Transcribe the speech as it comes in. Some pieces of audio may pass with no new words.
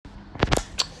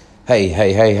Hey.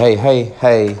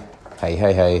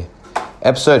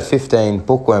 Episode 15,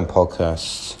 Bookworm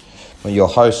Podcast. I'm your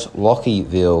host,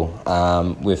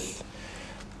 Lockieville, with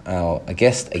our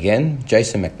guest again,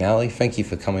 Jason McNally. Thank you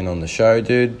for coming on the show,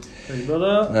 dude. Hey,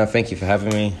 brother. No, thank you for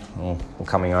having me, or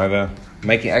coming over.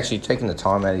 Taking the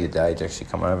time out of your day to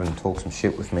actually come over and talk some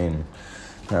shit with me and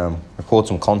record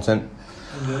some content.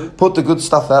 Indeed. Put the good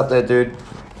stuff out there, dude.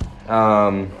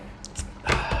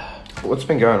 What's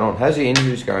been going on? How's your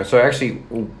injuries going? So actually,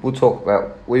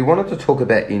 we wanted to talk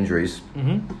about injuries.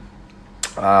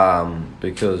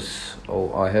 Because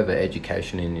I have an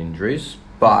education in injuries,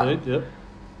 but Indeed, yep.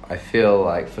 I feel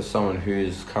like for someone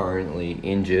who's currently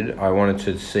injured, I wanted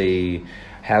to see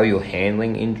how you're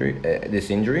handling this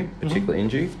particular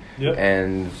injury, Yep.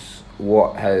 and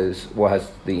what has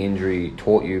the injury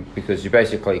taught you, because you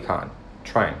basically can't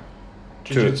train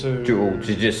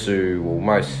jiu-jitsu or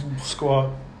most Squat,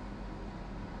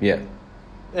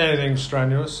 anything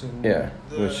strenuous in Yeah,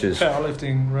 the which is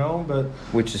powerlifting realm, but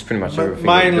pretty much everything.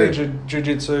 mainly you do.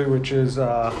 jiu-jitsu, which is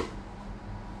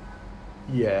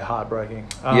heartbreaking.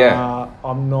 Yeah.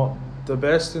 I'm not the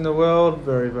best in the world,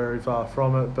 very, very far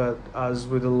from it, but as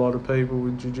with a lot of people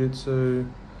with jiu-jitsu,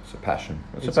 It's a passion.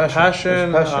 It's a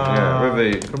passion,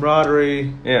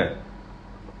 camaraderie, Yeah.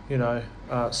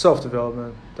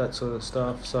 self-development, that sort of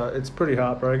stuff. So it's pretty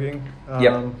heartbreaking.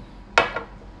 Yep.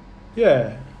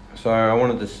 Yeah. So I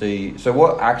wanted to see. So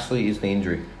what actually is the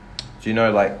injury? Do you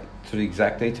know, to the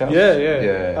exact details?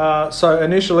 Yeah. So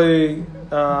initially,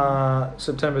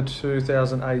 September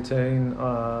 2018,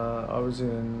 I was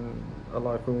in a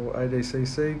local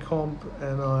ADCC comp,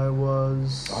 and I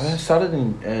was... Oh, I started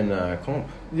in comp.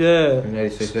 Yeah. In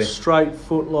ADCC. Straight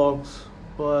footlocked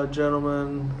by a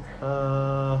gentleman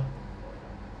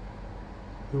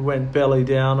who went belly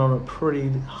down on it pretty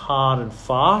hard and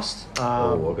fast.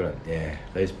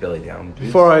 Those belly down.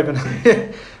 Before I even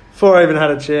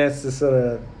had a chance to sort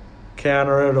of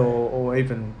counter it or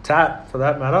even tap, for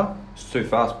that matter. It's too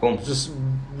fast, boom. Just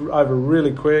over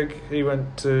really quick. He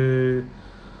went to...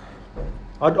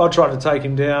 I tried to take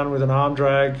him down with an arm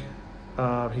drag.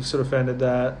 He sort of fended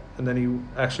that, and then he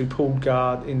actually pulled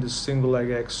guard into single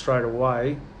leg X straight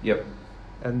away. Yep.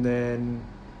 And then,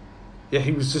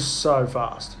 he was just so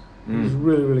fast. He was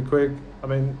really, really quick. I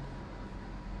mean,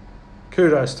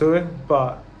 kudos to him,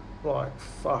 but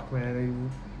fuck, man,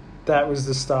 that was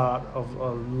the start of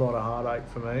a lot of heartache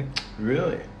for me.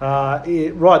 Really?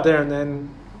 Right there and then,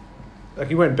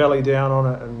 he went belly down on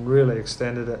it and really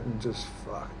extended it and just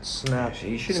fucking snapped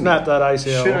that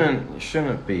ACL.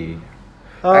 Shouldn't be.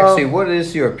 Actually, what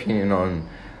is your opinion on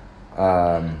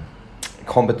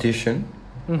competition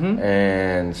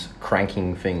and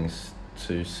cranking things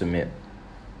to submit?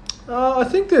 I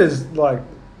think there's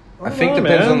I think it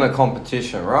depends on the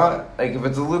competition, right? If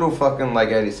it's a little fucking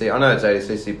ADCC, I know it's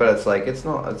ADCC, but it's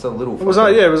not. It's a little. It was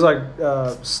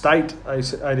state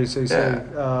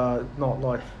ADCC,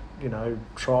 not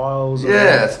trials.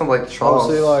 It's not like trials.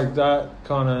 Obviously, that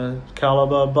kind of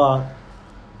caliber, but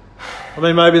I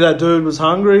mean, maybe that dude was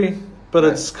hungry, but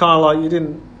it's kind of you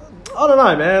didn't. I don't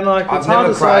know, man. It's hard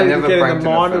to say to get in the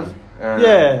mind of.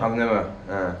 I've never.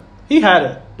 He had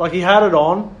it. He had it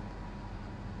on,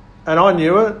 and I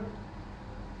knew it.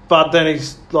 But then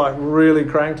he's really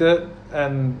cranked it,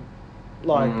 and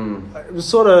it was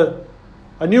sort of,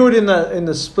 I knew it in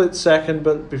the split second,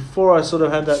 but before I sort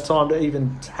of had that time to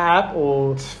even tap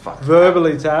or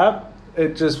verbally tap,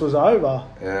 it just was over.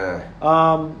 Yeah.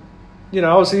 I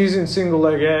was using single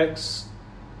leg X.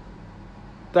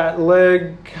 That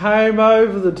leg came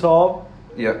over the top.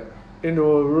 Yep. Into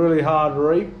a really hard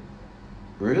reap.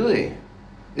 Really?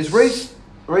 Is reaps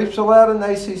allowed in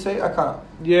ACC? I can't.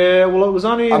 Yeah, well, it was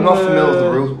only. I'm not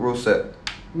familiar with the rule set. It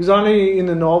was only in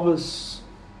the novice.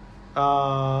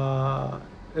 What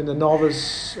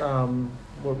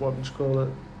would you call it?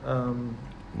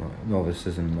 Novice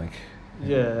isn't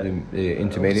the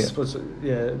intermediate.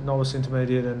 Novice,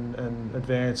 intermediate, and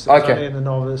advanced. Okay. Only in the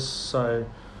novice, so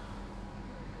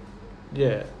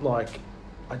I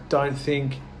don't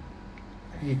think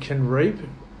you can reap.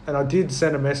 And I did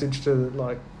send a message to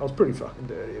I was pretty fucking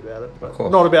dirty about it, but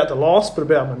not about the loss, but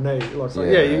about my knee.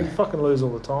 You fucking lose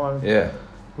all the time. Yeah,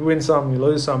 you win some, you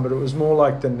lose some, but it was more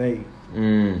like the knee.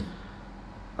 And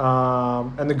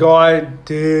the guy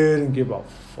didn't give a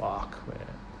fuck, man.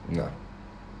 No,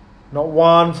 not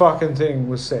one fucking thing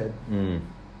was said.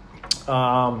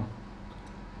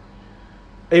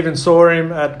 Even saw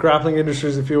him at Grappling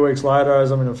Industries a few weeks later as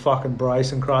I'm in a fucking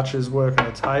brace and crutches working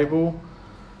a table.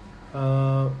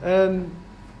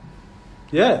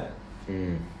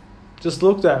 Just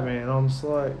looked at me and I'm just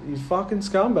like, you fucking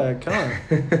scumbag,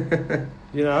 cunt.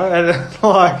 You know, and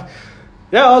like,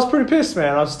 yeah, I was pretty pissed,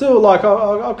 man. I'm still like,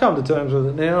 I've come to terms with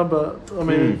it now, but I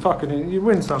mean, fucking, you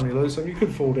win some, you lose some. You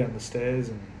could fall down the stairs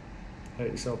and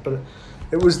hurt yourself, but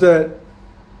it was that,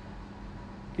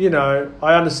 you know,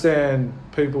 I understand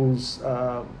people's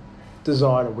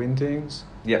desire to win things.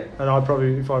 Yeah. And I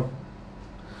probably, if I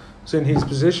was in his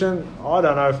position, I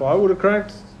don't know if I would have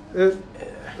cracked it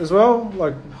as well.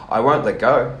 Like, I won't let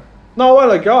go. no, I won't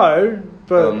let go,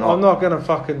 but Well, I'm not going to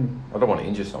fucking I don't want to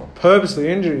injure someone. purposely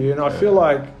injure you. And I feel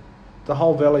like the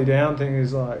whole belly down thing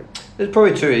is like... There's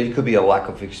probably too. It could be a lack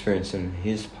of experience in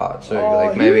his part too. Oh,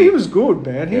 like maybe he was good,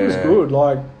 man. He was Yeah. good.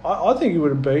 Like, I think he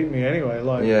would have beaten me anyway.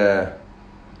 Like, yeah.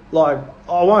 like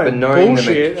I won't But knowing the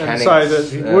bullshit and say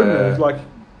mechanics, that he wouldn't have. Like,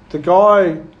 the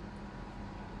guy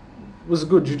was a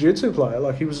good jiu-jitsu player.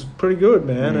 Like, he was pretty good,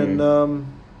 man. And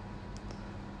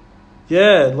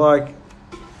yeah, like,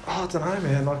 I don't know,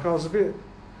 man. Like, I was a bit...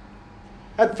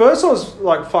 At first I was,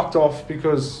 like, fucked off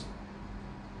because,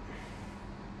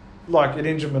 like, it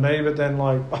injured my knee, but then,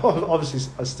 like,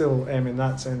 obviously I still am in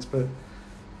that sense, but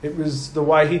it was the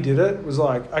way he did it. It was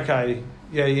like, okay,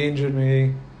 yeah, he injured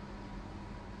me,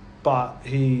 but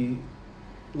he,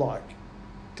 like,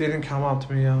 didn't come up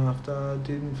to me after,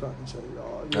 didn't fucking say,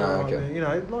 oh, you're Ah, right, okay. man. You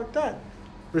know, like that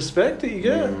respect that you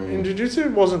get Mm. in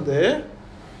jiu-jitsu wasn't there.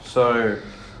 So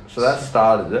that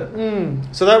started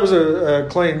it. So that was a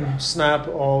clean snap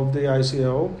of the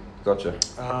ACL. Gotcha.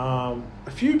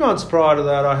 A few months prior to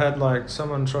that, I had like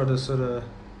someone try to sort of.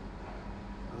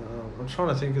 I'm trying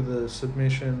to think of the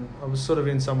submission. I was sort of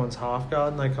in someone's half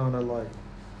guard, and they kind of like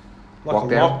a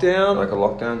lockdown. Like a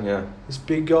lockdown, yeah. This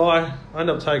big guy. I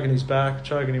ended up taking his back,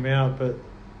 choking him out, but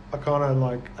I kind of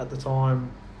like at the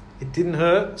time it didn't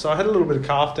hurt, so I had a little bit of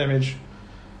calf damage.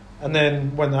 And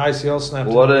then when the ACL snapped,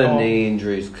 A lot of knee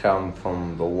injuries come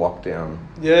from the lockdown.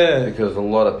 Yeah. Because a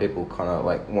lot of people kind of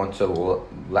like want to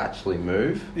laterally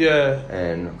move. Yeah.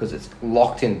 And because it's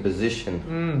locked in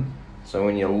position. So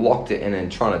when you're locked it in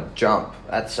and trying to jump,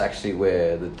 that's actually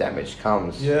where the damage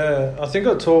comes. Yeah. I think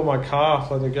I tore my calf,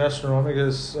 like the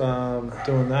gastrocnemius,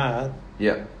 doing that.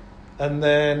 Yeah. And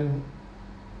then,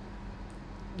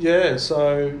 yeah,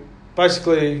 so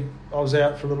basically I was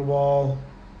out for a little while.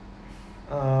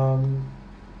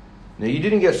 Now, you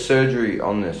didn't get surgery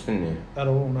on this, didn't you? At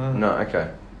all, no. No, okay.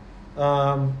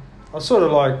 I sort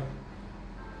of like,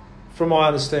 from my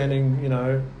understanding, you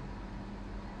know,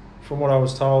 from what I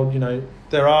was told, you know,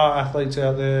 there are athletes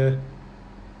out there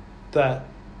that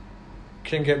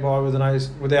can get by with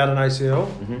without an ACL.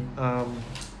 Mm-hmm.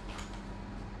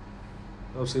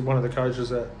 Obviously, one of the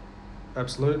coaches at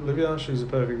Absolute, Livia, she's a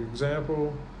perfect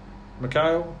example.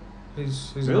 Mikhail,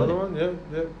 he's Really? another one.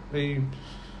 Yeah. He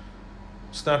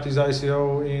snapped his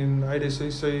ACL in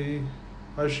ADCC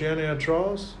Oceania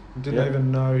trials. Didn't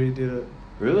even know he did it.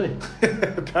 Really?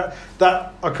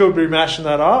 That I could be mashing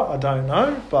that up. I don't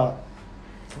know, but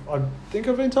I think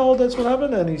I've been told that's what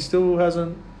happened, and he still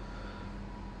hasn't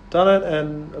done it.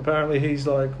 And apparently, he's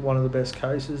like one of the best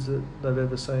cases that they've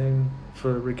ever seen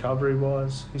for recovery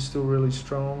wise. He's still really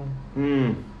strong,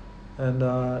 and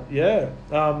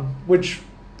which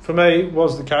for me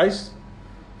was the case.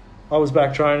 I was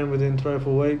back training within 3 or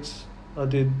 4 weeks. I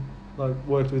did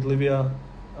worked with Livia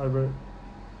over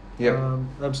at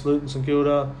Absolute in St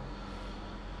Kilda,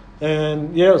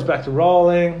 and I was back to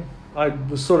rolling. I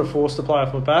was sort of forced to play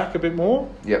off my back a bit more,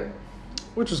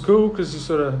 which was cool because you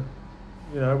sort of,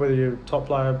 you know, whether you're top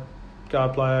player,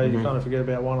 guard player, you kind of forget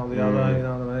about one or the other, you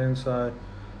know what I mean? So,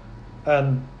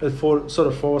 and it sort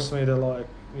of forced me to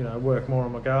work more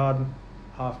on my guard,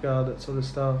 half guard, that sort of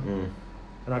stuff,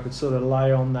 and I could sort of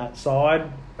lay on that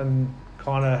side and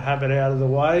kind of have it out of the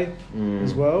way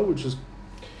as well, which is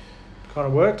kind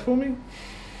of worked for me.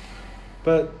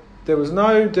 But there was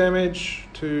no damage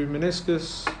to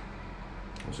meniscus.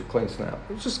 It was a clean snap.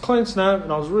 It was just a clean snap, and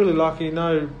I was really lucky.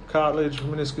 No cartilage,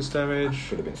 meniscus damage.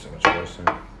 Should have been so much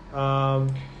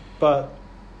worse. But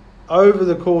over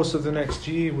the course of the next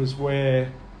year was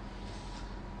where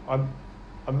I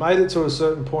made it to a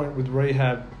certain point with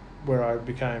rehab where I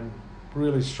became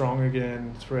really strong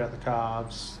again throughout the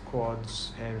calves,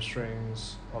 quads,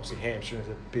 hamstrings. Obviously, hamstring is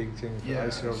a big thing for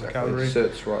ACL recovery. It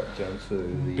sits right down to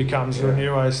the... Becomes the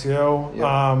new ACL.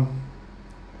 Yeah.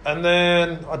 And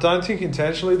then, I don't think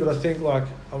intentionally, but I think I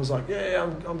was like, yeah,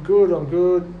 I'm good.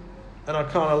 And I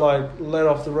kind of let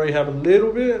off the rehab a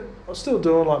little bit. I was still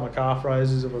doing my calf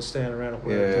raises if I was standing around at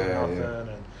work doing nothing.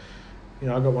 And,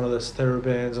 I got one of those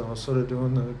TheraBands and I was sort of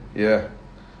doing the...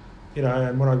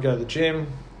 and when I go to the gym,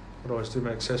 I'd always do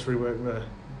my accessory work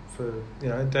for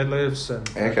deadlifts and...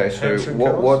 Okay, so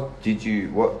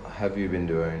what have you been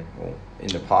doing in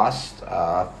the past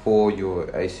for your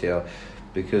ACL?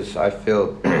 because I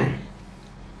feel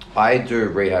I do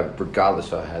rehab regardless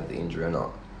if I had the injury or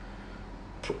not.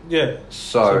 Yeah.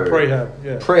 So prehab,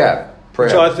 yeah. Prehab.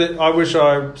 Which I wish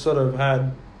I sort of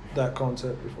had that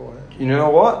concept beforehand. You know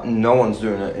what? No one's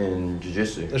doing it in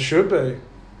jiu-jitsu. There should be.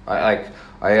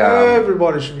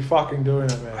 Everybody should be fucking doing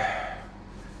it, man.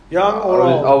 Young or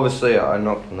old. Obviously, I'm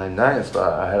not going to name names, but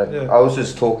I was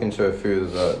just talking to a few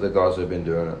of the guys who've been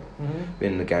doing it. Mm-hmm.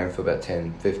 Been in the game for about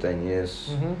 10, 15 years.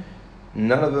 Mm-hmm.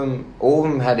 None of them, all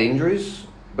of them had injuries,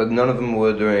 but none of them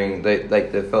were doing, they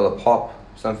felt a pop,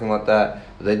 something like that,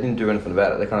 but they didn't do anything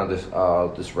about it. They kind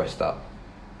of just rest up.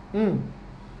 Mm.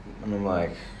 And I'm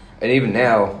like, and even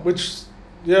now, which,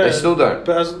 yeah, they still don't.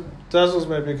 Dazzles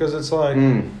me because it's like,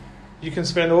 you can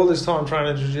spend all this time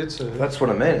training jiu-jitsu. That's what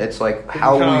I meant. It's like,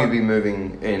 how will you be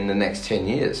moving in the next 10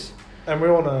 years? And we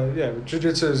all know,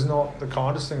 jiu-jitsu is not the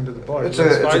kindest thing to the body. It's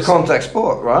a contact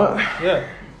sport, right? Yeah.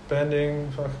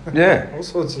 Bending, all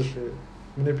sorts of shit.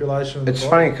 Manipulation of the body. It's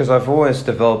funny because I've always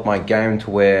developed my game to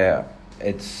where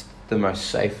it's the most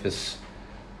safest.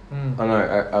 I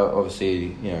know,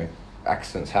 obviously,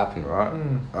 accidents happen, right?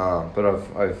 But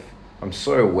I'm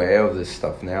so aware of this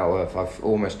stuff now. I've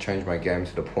almost changed my game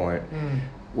to the point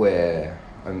where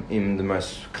I'm in the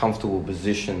most comfortable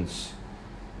positions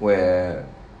where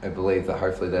I believe that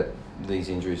hopefully that these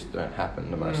injuries don't happen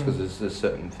the most, because there's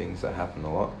certain things that happen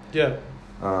a lot. Yeah.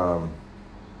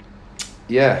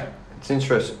 It's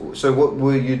interesting. So what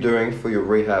were you doing for your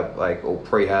rehab, or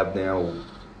prehab now?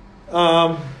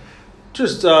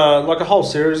 Just like a whole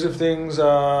series of things.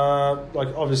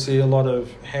 Like obviously a lot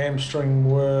of hamstring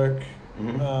work.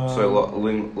 Mm-hmm. So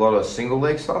a lot of single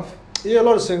leg stuff. Yeah, a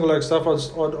lot of single leg stuff.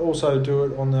 I'd also do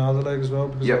it on the other leg as well.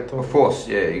 Because I thought, of course.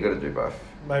 Yeah, you got to do both.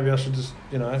 Maybe I should just,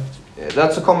 Yeah,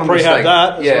 that's a common prehab mistake.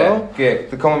 That as well. Yeah,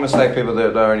 the common mistake people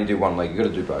that they only do one leg. You got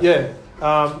to do both. Yeah,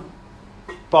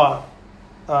 but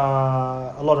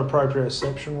a lot of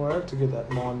proprioception work to get that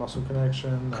mind-muscle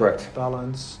connection. Correct.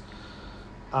 Balance.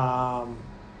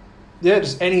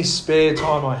 Just any spare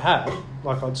time I had,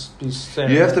 like I'd just be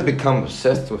standing. You have to become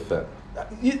obsessed with it.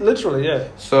 Literally, yeah.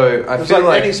 So I feel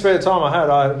like any spare time I had,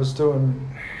 I was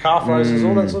doing calf raises,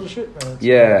 all that sort of shit, man.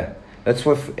 Yeah, that's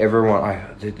with everyone.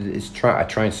 I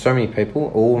train so many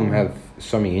people. All of them have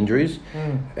so many injuries,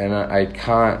 and I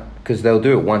can't, because they'll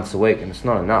do it once a week, and it's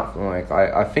not enough.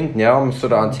 I think now I'm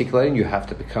sort of articulating. You have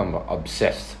to become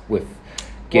obsessed with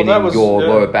getting your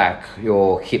lower back,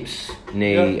 your hips,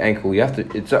 knee, ankle. You have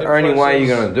to. It's the only way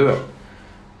you're going to do it.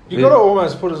 You got to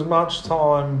almost put as much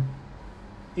time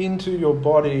into your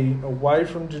body away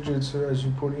from jiu-jitsu as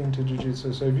you put into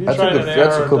jiu-jitsu. So if you train an hour a day,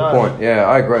 that's a good point. Yeah,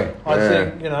 I agree. I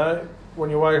think, when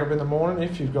you wake up in the morning,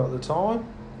 if you've got the time,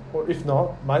 or if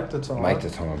not, make the time. Make the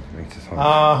time.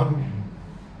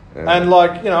 And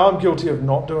I'm guilty of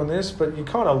not doing this, but you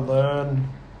kind of learn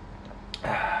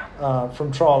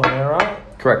from trial and error.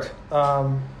 Correct.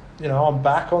 I'm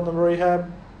back on the rehab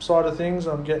side of things.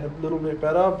 I'm getting a little bit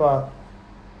better, but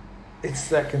it's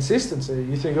that consistency.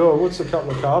 You think, what's a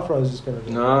couple of calf raises going to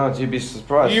do? No, you'd be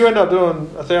surprised. You end up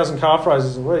doing 1,000 calf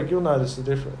raises a week, you'll notice the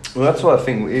difference. Well, that's what I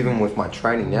think, even with my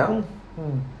training now,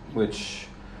 which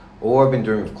all I've been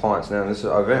doing with clients now,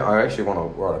 I actually want to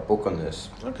write a book on this.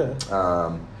 Okay.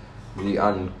 The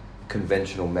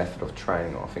unconventional method of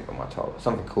training, I think I might title it.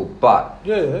 Something cool. But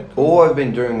cool. All I've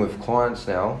been doing with clients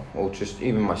now, or just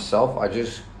even myself, I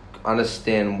just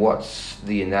understand what's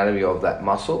the anatomy of that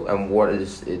muscle and what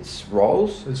is its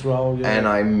roles. Its role, yeah. And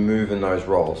I move in those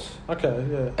roles. Okay,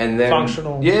 yeah. And then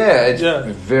functional. Yeah, it's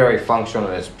very functional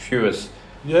in its purest.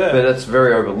 Yeah. But it's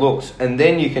very overlooked. And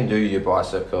then you can do your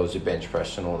bicep curls, your bench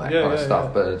press, and all that kind of stuff.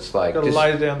 Yeah. But it's like got to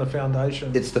lay down the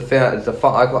foundation. It's I've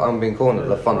been calling it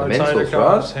the fundamentals,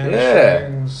 cuffs, right?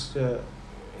 Yeah.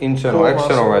 Internal,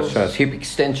 external rotations, hip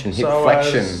extension, hip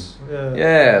flexion.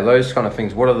 Those kind of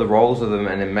things. What are the roles of them?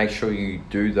 And then make sure you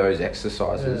do those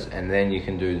exercises, and then you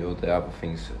can do all the other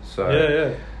things. So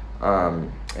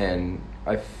and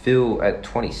I feel at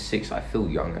 26, I feel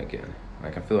young again.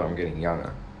 Like I feel like I'm getting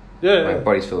younger. My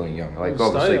body's feeling young. Like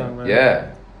obviously, young, man.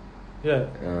 Yeah.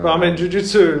 But I mean,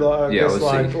 jiu-jitsu,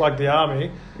 like the army,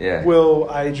 will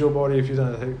age your body if you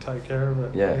don't take care of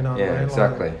it. Yeah, you know what I mean?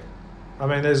 Exactly. I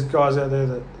mean, there's guys out there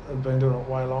that have been doing it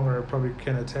way longer and probably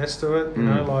can attest to it. You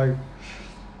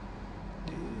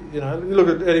know, you look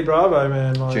at Eddie Bravo,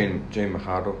 man. Like Gene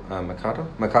Machado.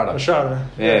 Machado.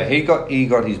 Yeah, he got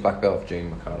his black belt, Gene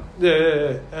Machado.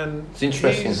 Yeah. And it's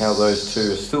interesting how those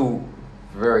two are still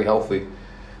very healthy.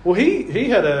 Well, he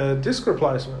had a disc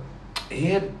replacement. He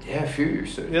had a few.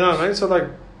 So you know what I mean? So like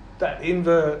that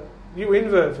you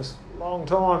invert for a long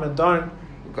time and don't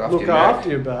look after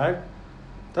your back.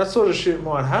 that sort of shit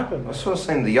might happen. I was sort of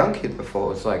saying the young kid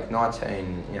before. It's like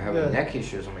 19, you're having neck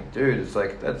issues. I'm like, dude, it's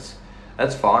like that's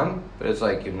fine, but it's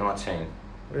like you're 19.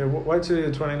 Yeah, wait till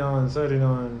you're 29,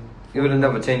 39. Give it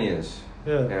another 10 years.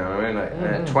 Yeah. You know what I mean?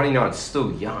 Like 29 is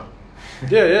still young.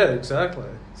 Yeah, exactly.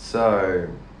 So.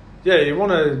 Yeah, you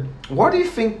want to. Why do you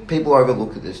think people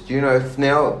overlook at this? Do you know if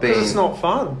now being? Because it's not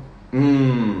fun.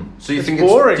 So you it's think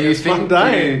boring? Do you it's think?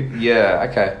 mundane. Yeah.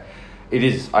 Okay. It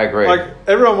is. I agree. Like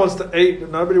everyone wants to eat,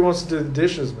 but nobody wants to do the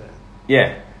dishes, man.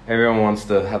 Yeah. Everyone wants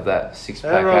to have that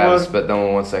six-pack abs, but no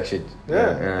one wants to actually.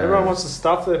 Yeah. Everyone wants to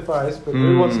stuff their face, but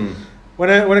who wants? When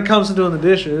it comes to doing the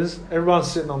dishes, everyone's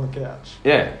sitting on the couch.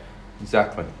 Yeah.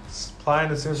 Exactly. It's plain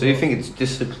and simple. So you think it's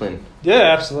discipline?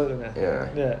 Yeah, absolutely, man.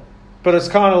 Yeah. But it's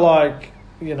kind of like,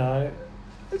 you know,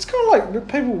 it's kind of like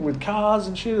people with cars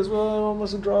and shit as well. Everyone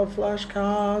wants to drive flash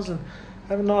cars and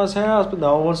have a nice house, but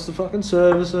no one wants to fucking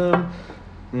service them.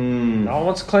 No one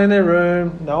wants to clean their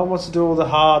room. No one wants to do all the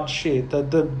hard shit,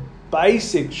 the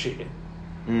basic shit.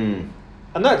 And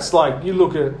that's like, you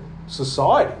look at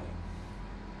society.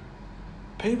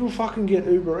 People fucking get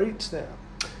Uber Eats now.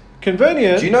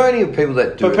 Convenient. Do you know any people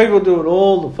that do but people do it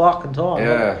all the fucking time.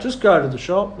 Yeah. Like, just go to the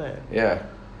shop, man. Yeah.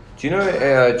 Do you know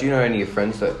any of your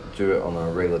friends that do it on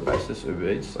a regular basis,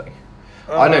 Uber Eats? Like,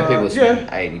 I know people spend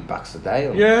 $80 a day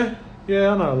on it. Yeah,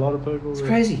 I know a lot of people. It's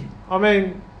crazy. I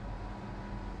mean,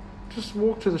 just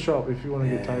walk to the shop if you want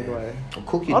to get takeaway. Or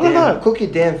cook your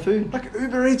damn food. Like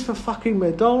Uber Eats for fucking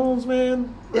McDonald's,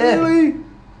 man. Yeah. Really?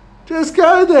 Just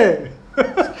go there.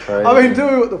 Crazy. I mean,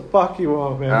 do what the fuck you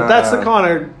want, man. But that's the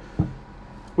kind of...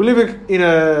 We live in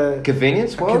a...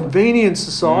 Convenience world? Convenience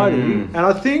society. And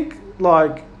I think,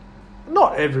 like...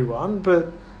 Not everyone,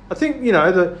 but I think, you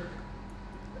know,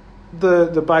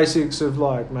 the basics of,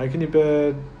 like, making your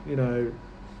bed, you know...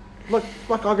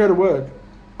 Like I go to work.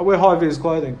 I wear high-vis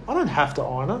clothing. I don't have to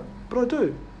iron it, but I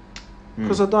do.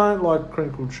 Because I don't like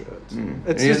crinkled shirts.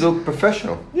 It's you look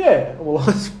professional. Yeah, well,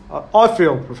 I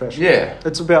feel professional. Yeah.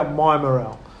 It's about my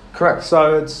morale. Correct.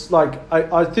 So it's like,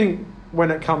 I think when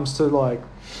it comes to like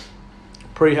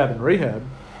prehab and rehab,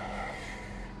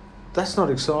 that's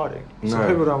not exciting. So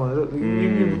people don't want to do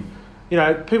it. You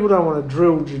know, people don't want to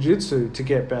drill jiu-jitsu to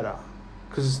get better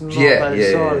because it's not that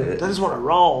exciting. They just want to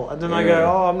roll. And then they go,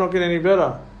 oh, I'm not getting any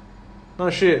better. No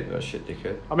shit. No shit,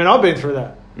 dickhead. I mean, I've been through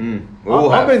that.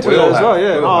 I've been through that as well,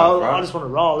 yeah. Right? I just want to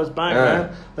roll. Let's bang,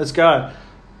 man. Let's go.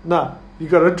 No, you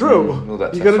got to drill.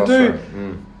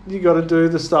 You got to do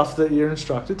the stuff that your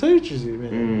instructor teaches you,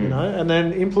 man. You know, and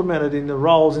then implement it in the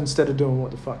roles instead of doing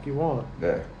what the fuck you want.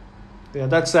 Yeah,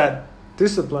 that's that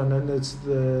discipline, and it's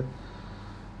the,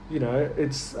 you know,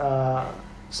 it's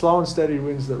slow and steady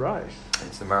wins the race.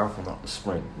 It's the marathon, not the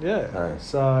sprint. Yeah. No.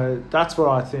 So that's what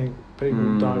I think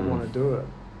people don't want to do it.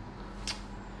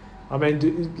 I mean,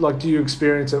 do you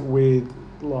experience it with,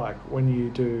 like, when you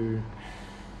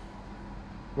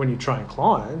train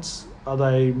clients, are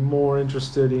they more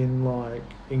interested in, like,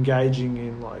 engaging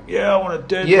in, like, I want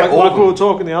to do like we were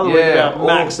talking the other week about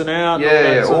maxing out and all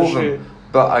that sort of shit.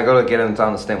 But I got to get them to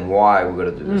understand why we've got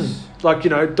to do this. Like, you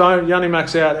know, you only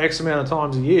max out X amount of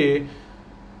times a year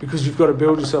because you've got to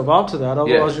build yourself up to that,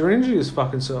 otherwise you'll injure your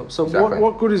fucking self. So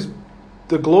what good is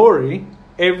the glory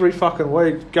every fucking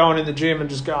week going in the gym and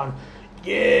just going,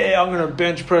 I'm going to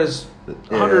bench press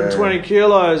 120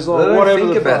 kilos or whatever. They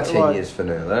don't think about 10 years from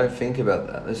now. They don't think about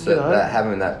that. It's that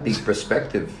having that big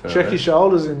perspective. Check your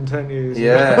shoulders in 10 years.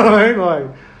 Yeah. You know what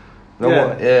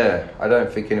I mean? I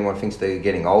don't think anyone thinks they're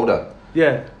getting older.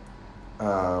 Yeah.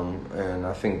 And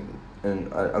I think,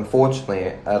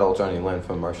 unfortunately, adults only learn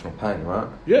from emotional pain, right?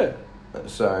 Yeah.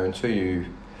 So until you...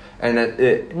 And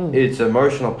it's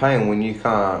emotional pain when you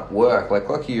can't work.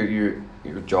 Like your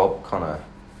job kind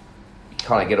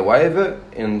of get away with it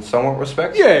in somewhat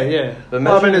respects. Yeah. But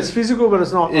I mean, it's physical, but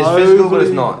it's not. It's physical, but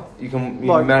it's not. You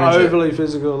manage overly it.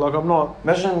 Physical. Like, I'm not.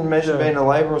 Imagine being a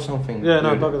labourer or something. Yeah,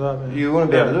 no, fuck that, man. You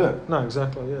wouldn't be able to do it. No,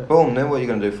 exactly. Yeah. Boom. Then what are you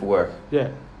going to do for work? Yeah.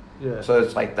 So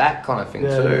it's like that kind of thing too.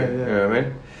 Yeah. You know what I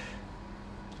mean?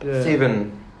 Yeah. It's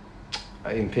even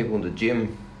people in the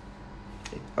gym.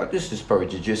 This is probably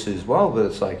jiu-jitsu as well, but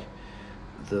it's like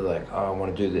they're like, I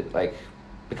want to do that. Like,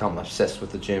 become obsessed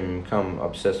with the gym, become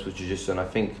obsessed with jiu-jitsu. And I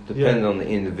think depending on the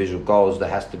individual goals, there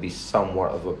has to be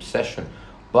somewhat of obsession.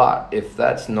 But if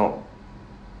that's not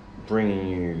bringing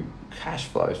you cash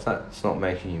flow, if that's not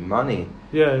making you money,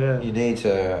 you need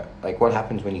to, like, what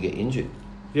happens when you get injured?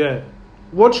 Yeah.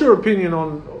 What's your opinion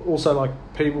on also, like,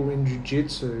 people in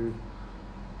jiu-jitsu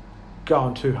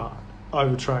going too hard,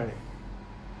 overtraining?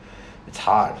 It's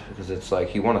hard because it's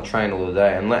like you want to train all the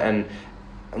day, and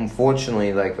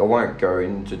unfortunately, like, I won't go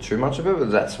into too much of it,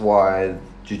 but that's why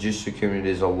jiu-jitsu community,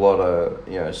 there's a lot of,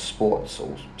 you know, sports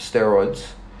or steroids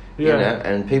in Yeah. it,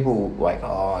 and people like,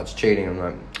 oh, it's cheating. I'm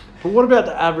like, But what about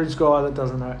the average guy that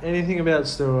doesn't know anything about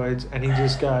steroids and he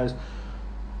just goes,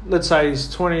 let's say he's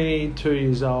 22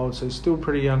 years old, so he's still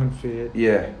pretty young and fit,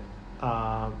 yeah,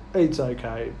 eats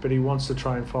okay, but he wants to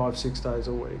train 5-6 days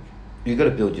a week. you got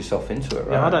to build yourself into it,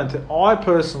 right? Yeah, I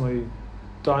personally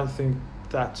don't think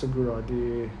that's a good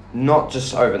idea. Not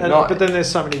just overnight. But then there's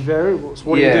so many variables.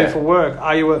 What do you Yeah. do for work?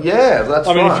 Are you a... Yeah, that's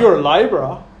I mean, right. if you're a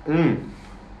labourer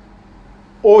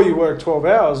or you work 12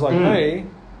 hours like me,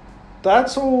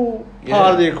 that's all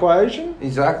part of the equation.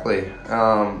 Exactly.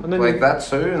 then Like you- that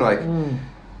too. Like,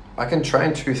 I can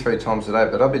train 2-3 times a day,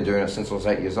 but I've been doing it since I was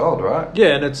 8 years old, right?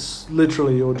 Yeah, and it's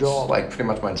literally your It's job. like pretty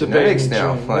much my to be in genetics the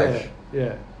now. gym. Like,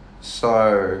 yeah.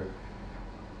 so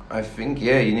I think,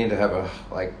 yeah, you need to have a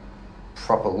like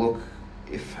proper look.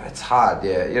 If it's hard,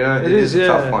 yeah, you know, it is a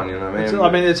tough one, you know what I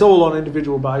mean? It's all on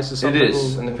individual basis. Some It is,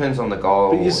 people- and it depends on the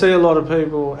goal. But you see a lot of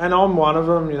people, and I'm one of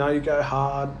them. You know, you go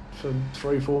hard for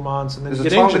 3-4 months, and then There's you a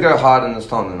get time injured. to go hard and there's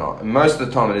time to not. And most of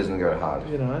the time it isn't go hard.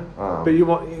 You know, Um, but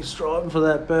you're striving for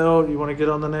that belt. You want to get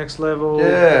on the next level.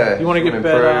 Yeah, you want to you get wanna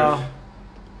better. improve.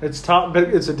 It's tough, but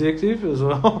it's addictive as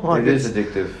well. Like It is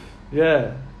addictive.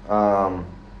 Yeah, Um,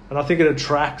 and I think it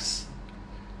attracts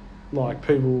like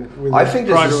people with. I think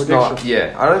prone there's to just not. addiction.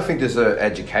 Yeah, I don't think there's an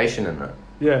education in it.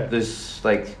 Yeah. There's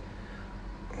like,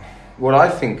 what I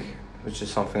think, which is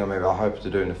something I hope to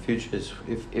do in the future, is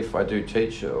if I do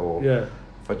teach or Yeah.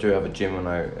 if I do have a gym and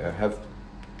I have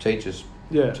teachers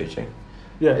Yeah. teaching,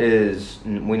 Yeah. is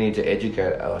we need to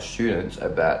educate our students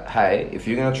about, hey, if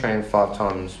you're going to train 5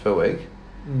 times per week,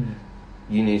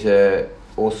 you need to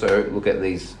also look at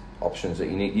these options that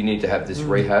you need to have this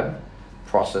rehab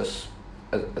process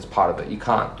as part of it. You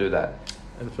can't do that.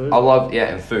 And food. I love,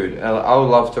 and food. I would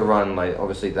love to run, like,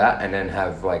 obviously that, and then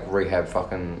have, like, rehab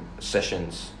fucking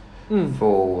sessions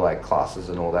for, like, classes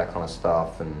and all that kind of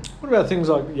stuff. And What about things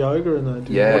like yoga and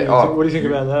that? yeah. What do you think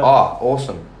about that? Oh,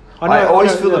 awesome. I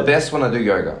always feel the best when I do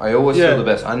yoga. I always feel the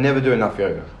best. I never do enough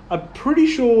yoga. I'm pretty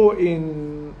sure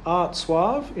in Art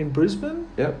Suave in Brisbane,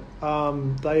 Yep.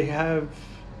 they have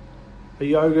a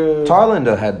yoga. Thailand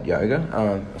had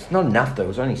yoga. It's not enough though. It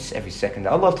was only every second day.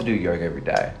 I'd love to do yoga every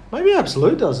day. Maybe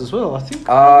Absolute does as well. I think.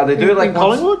 They do in, like in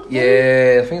once- Collingwood.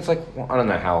 Yeah, I think it's like, I don't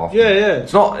know how often. Yeah.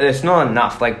 It's not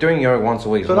enough. Like doing yoga once a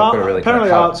week is But not going to really apparently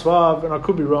cut. Art Suave, and I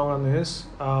could be wrong on this.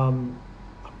 I'm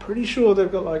pretty sure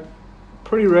they've got like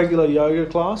pretty regular yoga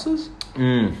classes.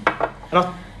 And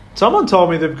someone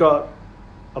told me they've got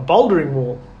a bouldering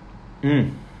wall,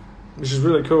 which is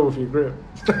really cool for your grip.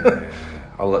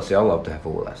 I love to have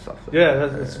all that stuff. Yeah,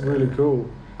 that's really cool.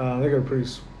 They got a pretty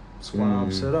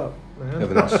suave setup, man.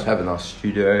 Have a nice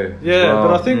studio. as Yeah, well.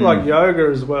 but I think like yoga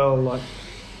as well, like.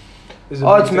 Is a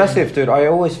Oh, big it's thing. massive, dude. I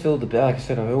always feel the best. Like I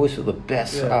said, I always feel the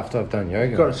best Yeah. after I've done yoga.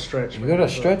 You've got to stretch. You man. got to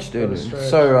stretch, dude. Gotta It's stretch.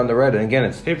 so underrated. And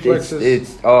again, Hip flexors.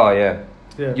 It's oh yeah.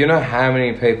 Yeah. You know how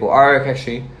many people? I reckon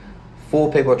actually,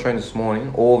 4 people I trained this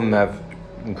morning. All of them have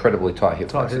incredibly tight hip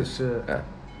Tight flexors. hips, yeah.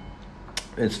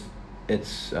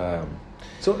 It's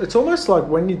So it's almost like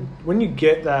when you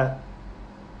get that,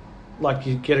 like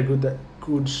you get a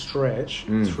good stretch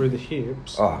through the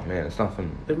hips. oh man, it's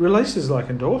nothing. It releases like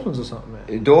endorphins or something, man.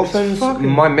 Endorphins. It's fucking-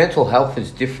 My mental health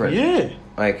is different. Yeah.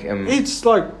 Like It's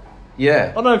like, yeah.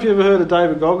 I don't know if you ever heard of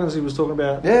David Goggins. He was talking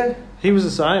about. Yeah. He was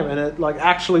the same, and it like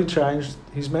actually changed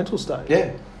his mental state.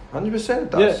 Yeah. 100%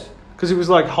 it does. Yeah, because he was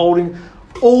like holding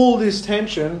all this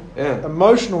tension, Yeah.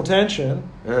 emotional tension,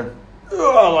 Yeah.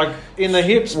 like in the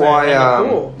hips, man, and the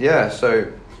core. Yeah, so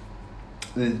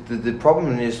the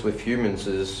problem is with humans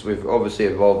is we've obviously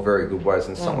evolved very good ways,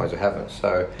 in some ways we haven't.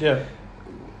 So Yeah,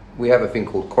 we have a thing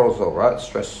called cortisol, right?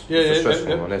 Stress, Yeah, it's a yeah, stress yeah,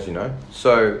 hormone, as you know.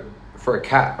 So for a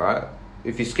cat, right?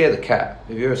 If you scare the cat,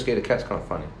 if you ever scared a cat, it's kind of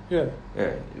funny. yeah, Yeah,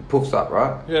 it puffs up,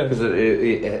 right? Yeah. Because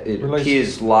it Releases.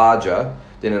 appears larger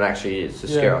than it actually is to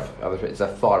scare Yeah. off other people. It's a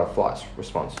fight or flight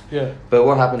response. yeah. But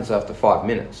what happens after 5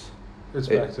 minutes? It's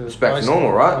It's back to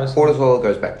normal, right? baseline. Cortisol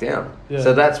goes back down. Yeah.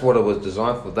 So that's what it was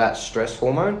designed for, that stress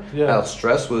hormone. Yeah. Our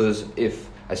stress was if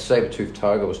a saber-toothed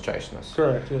tiger was chasing us.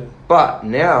 Correct. Yeah. But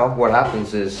now what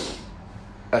happens is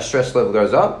a stress level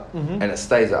goes up Mhm. and it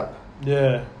stays up.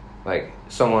 Yeah. Like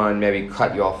someone maybe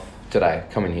cut you off today,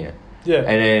 come in here. Yeah.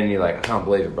 And then you're like, I can't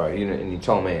believe it, bro. You know, and you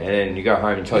told me. And then you go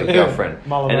home and tell your Yeah. girlfriend.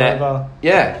 Mull and it that, over.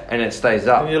 yeah, and it stays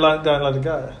up. And you don't let it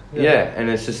go. Yeah, and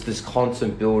it's just this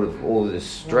constant build of all this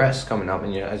stress coming up,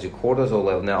 and as your cortisol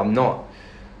level. Now,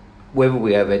 whether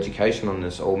we have education on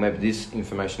this or maybe this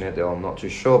information out there, I'm not too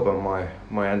sure, but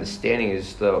my understanding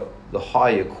is the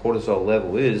higher your cortisol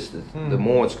level is, the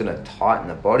more it's going to tighten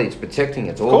the body. It's protecting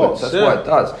its organs. That's why it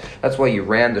does. That's why you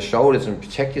round the shoulders and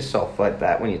protect yourself like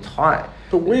that when you're tight.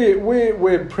 But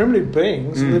we're primitive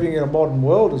beings living in a modern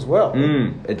world as well.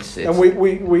 It's and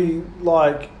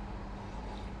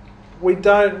we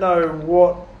don't know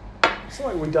what. It's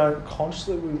like we don't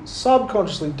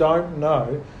subconsciously don't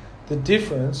know the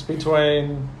difference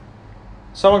between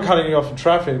someone cutting you off in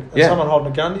traffic and someone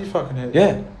holding a gun to your fucking head.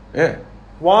 Yeah.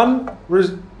 One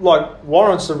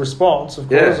warrants a response of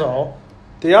cortisol.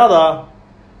 The other,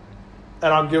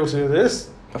 and I'm guilty of this.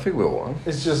 I think we're one.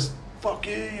 It's just fuck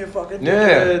you fucking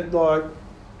dickhead. Like,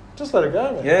 just let it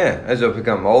go, man. Yeah. As I've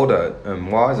become older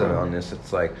and wiser on this,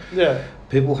 it's like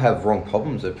people have wrong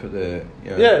problems. They put the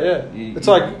it's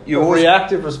like a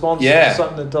reactive response to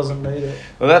something that doesn't need it.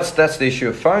 Well, that's the issue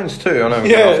of phones too. I know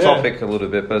we're off topic a little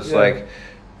bit, but it's like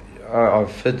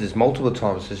I've heard this multiple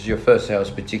times. This is your first hour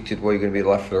is predicted what you're going to be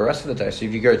like for the rest of the day. So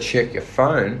if you go check your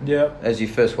phone as you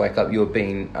first wake up, you're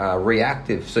being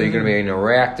reactive. So you're going to be in a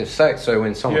reactive state. So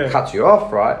when someone cuts you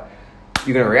off, right,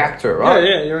 you're going to react to it, right?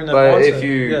 Yeah, you're in that But mindset. if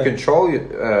you control,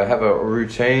 have a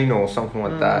routine or something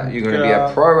like that, you're going to be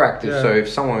a proactive. Yeah.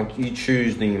 So if you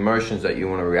choose the emotions that you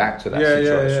want to react to that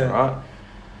situation,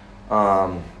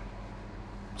 right?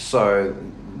 So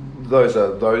those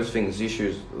are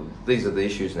issues. These are the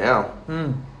issues now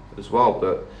as well.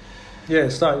 But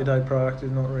start your day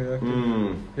proactive, not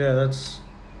reactive. Yeah,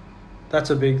 that's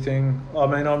a big thing. I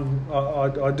mean,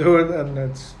 I do it, and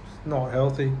it's not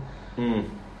healthy.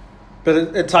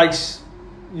 But it takes.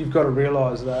 You've got to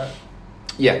realise that.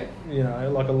 Yeah. You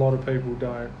know, like a lot of people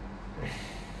don't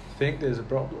think there's a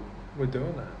problem with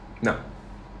doing that. No.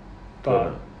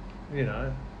 But you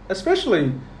know,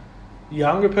 especially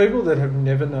younger people that have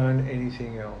never known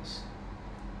anything else.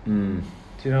 Do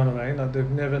you know what I mean? Like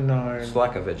they've never known. It's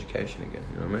lack of education again.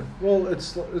 You know what I mean? Well,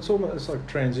 it's almost like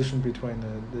transition between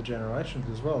the generations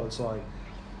as well. It's like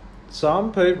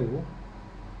some people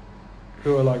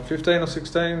who are like 15 or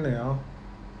 16 now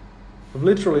have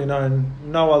literally known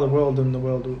no other world than the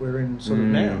world that we're in sort of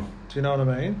now. Do you know what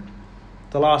I mean?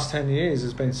 The last 10 years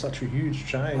has been such a huge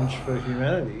change for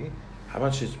humanity. How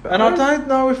much is bad? And I don't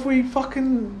know if we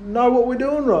fucking know what we're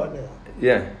doing right now.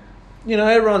 Yeah. You know,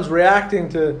 everyone's reacting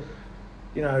to,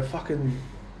 you know, fucking,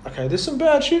 okay, there's some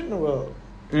bad shit in the world,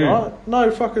 right?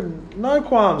 No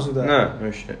qualms with that.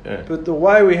 No shit, yeah. But the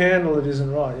way we handle it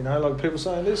isn't right, you know? Like people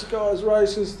saying, this guy's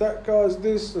racist, that guy's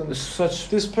this, and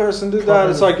this person did that.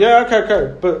 It's like,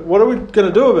 okay. But what are we going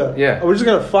to do about it? Yeah. Are we just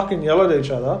going to fucking yell at each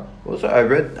other? Also, I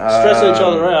read... stress each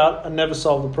other out and never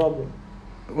solve the problem.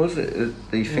 What was it?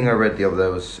 The thing I read the other day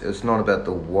was, it's not about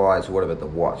the whys, what about the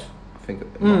what? I think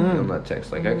on that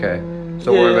text, like, okay,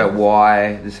 so what about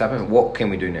why this happened? What can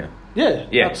we do now? Yeah,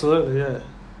 absolutely, yeah.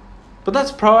 But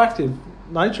that's proactive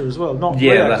nature as well, not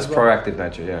reactive. That's proactive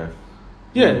nature, yeah.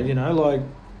 Yeah, you know, like,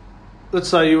 let's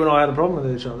say you and I had a problem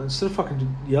with each other, instead of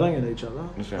fucking yelling at each other.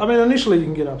 Okay. I mean, initially you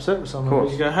can get upset with someone,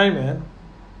 but you go, hey man,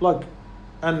 like,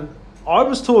 and I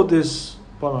was taught this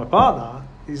by my partner,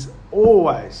 is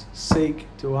always seek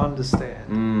to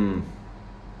understand.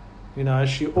 You know,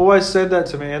 she always said that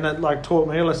to me, and it like taught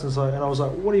me a lesson. And I was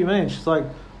like, "What do you mean?" She's like,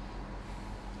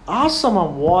 "Ask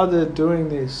someone why they're doing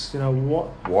this. You know what?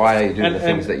 Why are you doing the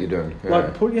things that you're doing? Yeah.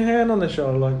 Like, put your hand on their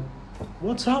shoulder. Like,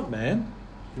 what's up, man?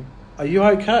 Are you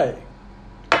okay?"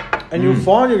 And you'll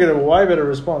find you'll get a way better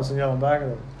response than yelling back at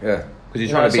them. Yeah, because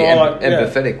you're trying to be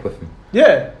empathetic with them.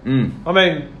 Yeah. I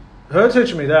mean, her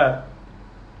teaching me that.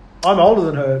 I'm older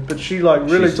than her, but she like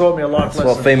really taught me a life lesson.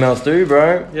 That's what females do,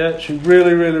 bro. Yeah, she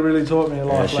really, really, really taught me a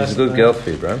life lesson. She's a good girl for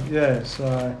you, bro. Yeah,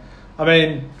 so, I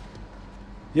mean,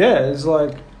 it's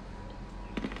like,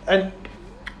 and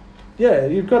yeah,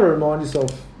 you've got to remind yourself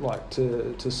like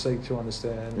to seek to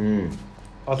understand.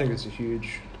 I think it's a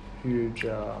huge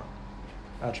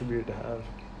attribute to have.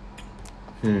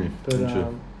 But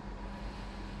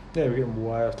yeah, we're getting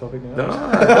way off topic now. No,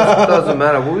 it doesn't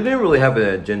matter. Well, we didn't really have an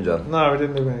agenda. No, we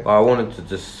didn't do anything. I wanted to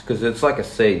just, because it's like a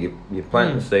seed. You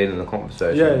plant the seed in the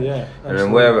conversation. Yeah, absolutely. And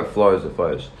then wherever it flows, it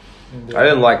flows. Indeed. I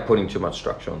didn't like putting too much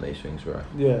structure on these things, bro.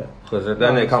 Yeah. Because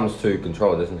then it comes to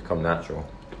control. It doesn't come natural.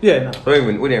 Yeah, no. We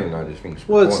didn't even know these things.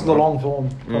 Well, it's the long form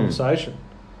conversation.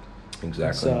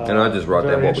 Exactly. And I just write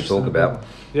down what we talk about.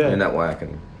 Yeah. And that way I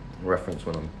can reference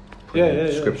when I'm putting the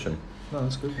description. No,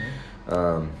 that's good,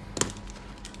 man.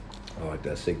 I like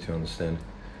that, seek to understand.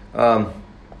 Do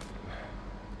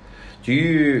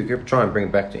you try and bring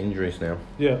it back to injuries now?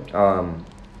 Yeah.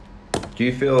 Do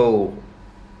you feel,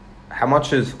 how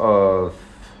much is of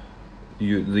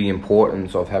the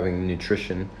importance of having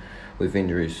nutrition with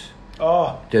injuries.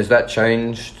 Oh, Has that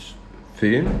changed for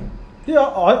you? yeah,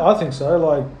 I think so.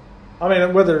 Like, I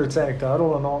mean, whether it's anecdotal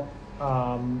or not,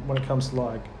 when it comes to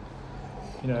like,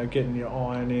 getting your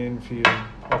iron in for your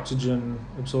oxygen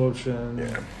absorption,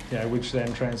 which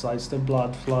then translates to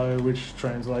blood flow, which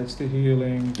translates to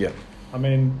healing. Yeah. I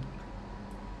mean,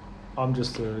 I'm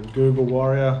just a Google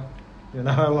warrior,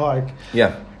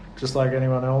 just like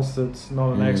anyone else that's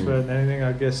not an expert in anything.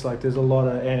 I guess like there's a lot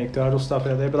of anecdotal stuff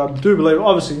out there, but I do believe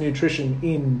obviously nutrition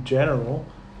in general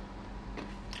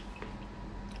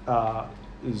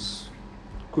is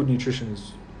good. Nutrition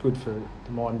is good for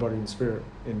the mind, body, and spirit.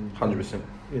 100%.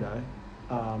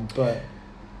 But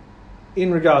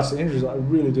in regards to injuries, I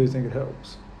really do think it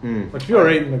helps. Like if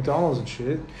you're eating McDonald's and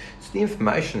shit, it's the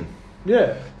information.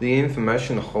 Yeah. The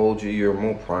information holds you. You're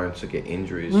more prone to get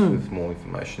injuries with more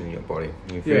information in your body.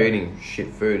 And if you're eating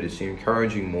shit food, it's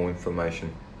encouraging more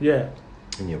information. Yeah.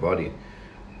 In your body.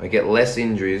 I get less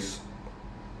injuries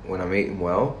when I'm eating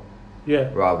well.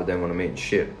 Yeah. Rather than when I'm eating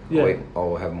shit. Yeah.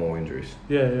 I'll have more injuries.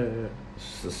 Yeah.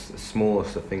 It's the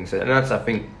smallest of things. And that's, I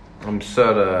think, I'm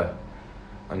trying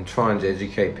to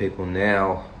educate people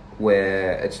now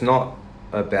where it's not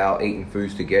about eating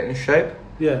foods to get in shape.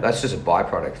 Yeah. That's just a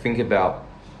byproduct. Think about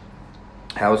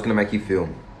how it's going to make you feel.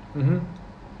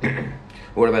 Mm-hmm.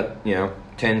 What about,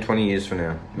 10, 20 years from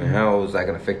now? I mean, how is that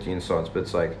going to affect your insides? But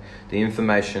it's like the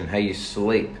information, how you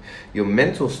sleep, your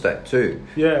mental state too.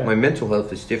 Yeah. My mental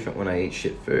health is different when I eat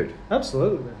shit food.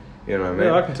 Absolutely, man. You know what I mean?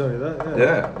 Yeah, I can tell you that.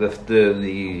 Yeah.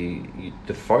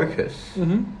 The focus,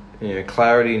 Mm-hmm.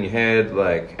 clarity in your head,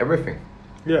 like everything.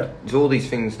 Yeah. It's all these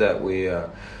things that we, I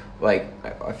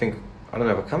think, I don't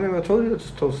know if I can't remember I told you, I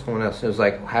just told someone else. It was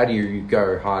like, how do you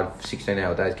go hard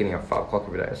 16-hour days, getting up 5 o'clock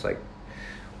every day? It's like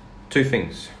two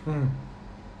things.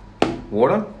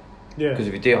 Water. Yeah. Because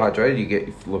if you're dehydrated, you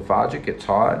get lethargic, get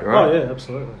tired, right? Oh, yeah,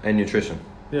 absolutely. And nutrition.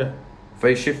 Yeah. If I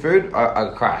eat shit food,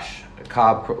 I crash.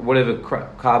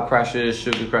 Carb crashes,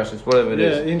 sugar crashes, whatever it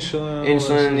is. Yeah,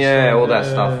 insulin, all that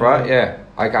stuff, right? Yeah.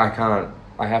 I can't.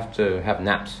 I have to have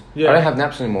naps. Yeah. I don't have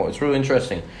naps anymore. It's really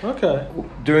interesting. Okay.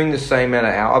 Doing the same amount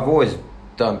of hours. I've always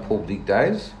done pull big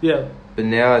days. Yeah. But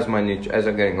now, as I'm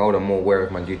getting older, I'm more aware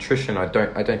of my nutrition. I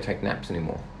don't take naps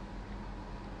anymore.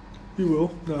 You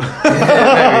will. No.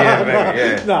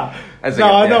 maybe. Nah.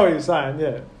 I know what you're saying.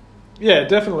 Yeah. Yeah,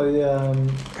 definitely.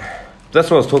 That's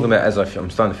what I was talking about. As I'm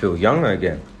starting to feel younger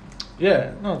again.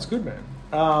 Yeah. No, it's good, man.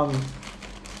 I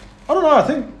don't know. I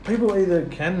think people either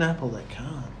can nap or they can't.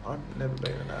 I've never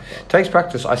been a napper. It takes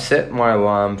practice. I set my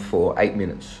alarm for 8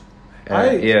 minutes.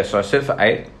 8? Yeah, so I set it for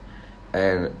 8,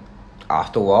 and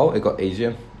after a while, it got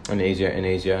easier and easier and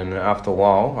easier, and after a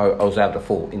while, I was able to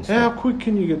fall instantly. How quick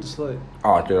can you get to sleep?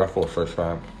 Oh, dude, I fall so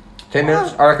fast. 10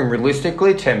 minutes? I reckon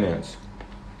realistically, 10 minutes.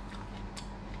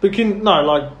 But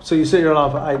so you set your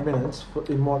alarm for 8 minutes,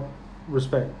 in what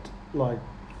respect? Like,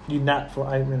 you nap for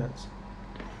 8 minutes?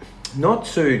 Not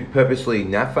to purposely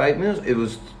nap for 8 minutes, it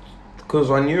was because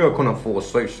I knew I couldn't fall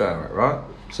asleep straight away, right?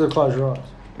 So close your eyes?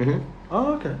 Mm-hmm.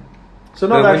 Oh, okay. So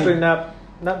not actually nap.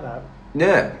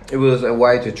 Yeah, it was a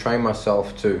way to train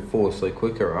myself to fall asleep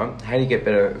quicker, right? How do you get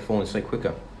better at falling asleep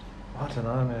quicker? I don't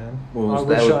know, man. Well,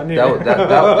 I knew.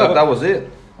 That was it.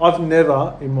 I've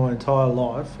never in my entire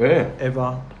life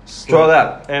ever slept. Try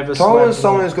that. Try when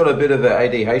someone who's got a bit of an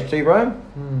ADHD, bro.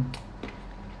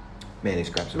 Man, these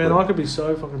grabs are Man, good. I could be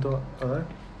so fucking tired.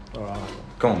 Alright.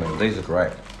 Come on, man. These are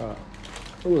great. Alright.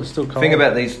 Oh, it's still cold. Think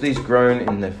about these grown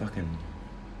in the fucking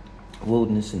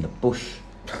wilderness in the bush.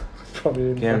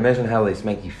 Probably. Yeah, imagine how these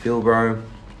make you feel, bro.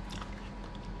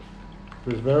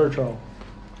 Resveratrol.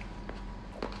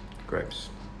 Grapes.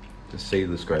 The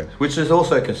seedless grapes. Which is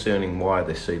also concerning why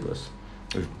they're seedless.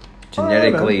 We've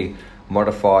genetically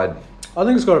modified. I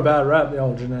think it's got a bad rap, the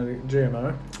old genetic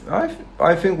GMO.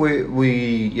 I think we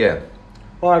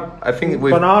Like, I think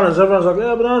bananas, everyone's like,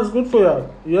 yeah, bananas good for you.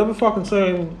 You ever fucking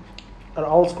seen an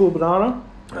old school banana?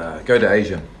 Go to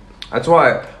Asia. That's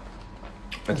why.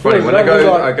 It's funny when I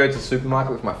go to the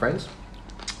supermarket with my friends,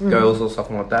 girls or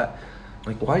something like that.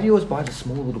 I'm like, why do you always buy the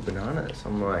small little bananas?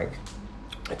 I'm like,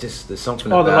 there's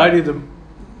something. Oh,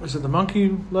 is it the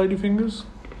monkey lady fingers?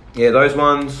 Yeah, those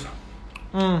ones.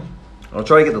 I'll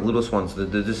try to get the littlest ones.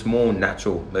 They're just more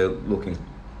natural. They're looking.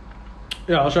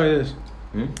 Yeah, I'll show you this.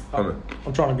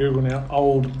 I'm trying to Google now.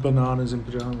 Old bananas in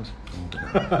pajamas.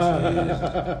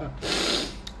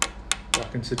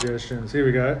 Fucking suggestions. Here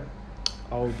we go.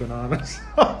 Old bananas.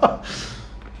 Well,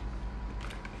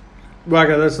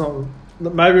 okay, that's not.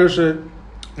 Maybe I should.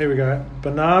 Here we go.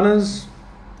 Bananas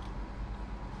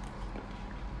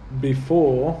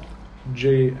before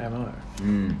GMO.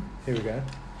 Here we go.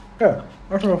 Yeah.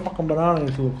 That's what a fucking banana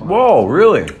used to look like. Whoa,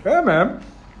 really? Yeah, man.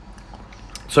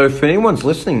 So if anyone's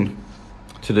listening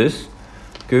to this,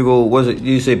 Google, was it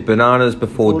you said bananas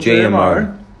before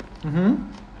GMO? Mm-hmm.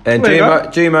 And There you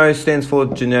GMO stands for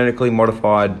genetically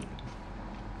modified.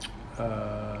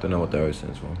 Don't know what the O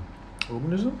stands for.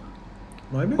 Organism?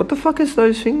 Maybe? What the fuck is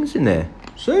those things in there?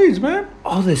 Seeds, man.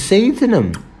 Oh, there's seeds in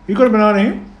them. You got a banana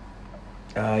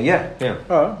here? Yeah.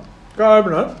 Alright. Go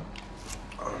open it.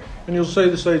 And you'll see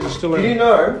the seeds are still in Did it. you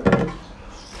know?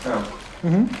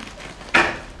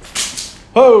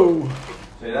 Oh!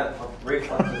 See that?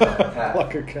 Reflexes like a cat.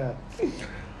 Like a cat.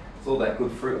 It's all that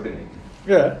good fruit I've been eating.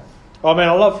 Yeah. Oh man,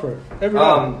 I love fruit. Every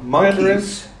day.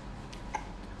 Monkeys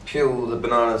peel the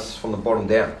bananas from the bottom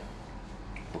down.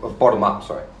 Bottom up,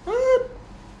 sorry.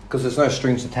 Because there's no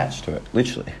strings attached to it,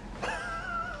 literally.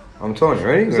 I'm telling you,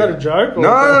 ready? Is that a joke?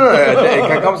 No.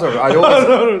 It comes from,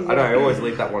 I always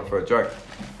leave that one for a joke.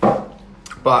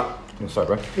 But, I'm sorry,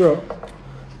 bro. Yeah.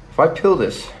 If I peel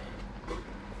this,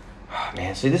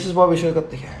 man, see, this is why we should have got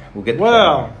the. We'll get the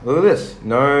Wow. camera. Look at this.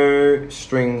 No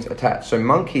strings attached. So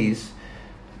monkeys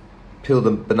peel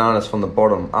the bananas from the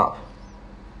bottom up.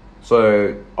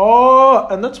 So Oh,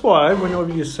 and that's why whenever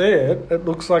you see it, it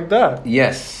looks like that.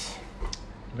 yes,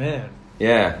 Man.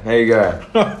 yeah. There you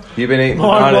go. You've been eating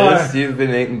Mind bananas. blown. You've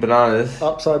been eating bananas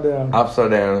Upside down.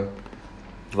 upside down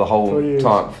the whole For years.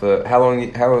 time. For how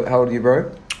long? How old are you,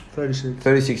 bro? 36.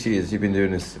 36 years. You've been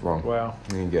doing this wrong. Wow.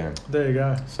 There you go. There you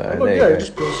go. So, Oh, look, there you yeah, go. you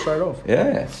just peel it straight off.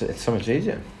 Yeah, it's so much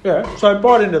easier. Yeah, so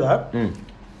bite into that. Mm.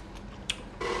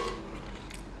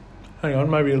 Hang on,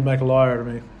 maybe it'll make a liar out of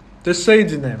me. There's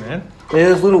seeds in there, man. Yeah,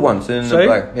 there's little ones in See? the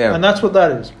back. Yeah. And that's what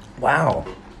that is. Wow.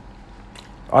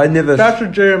 I never. That's a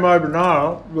GMO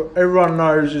banana. What everyone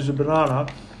knows is a banana.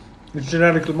 It's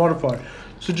genetically modified.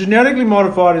 So genetically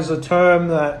modified is a term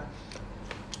that,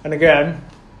 and again,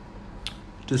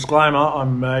 disclaimer, I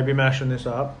may be mashing this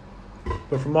up,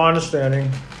 but from my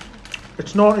understanding,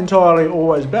 it's not entirely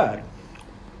always bad,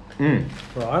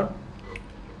 right?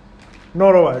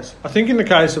 Not always. I think in the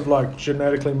case of like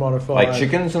genetically modified, Like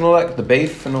chickens and all that, the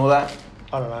beef and all that.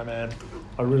 I don't know, man.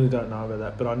 I really don't know about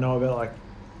that, but I know about like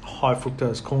high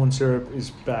fructose corn syrup is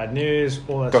bad news,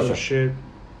 all that sort Gotcha. of shit.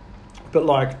 But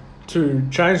like to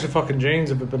change the fucking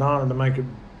genes of a banana to make it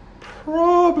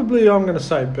probably, I'm going to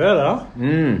say better.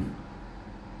 Mm.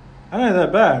 That ain't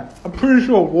that bad. I'm pretty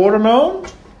sure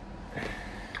watermelons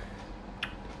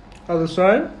are the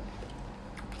same.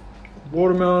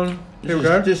 Watermelon. Here we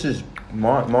go. This is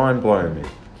mind blowing me.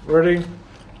 Ready?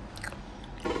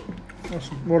 That's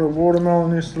what a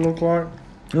watermelon used to look like.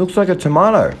 It looks like a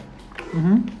tomato.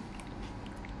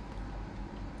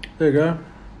 There you go.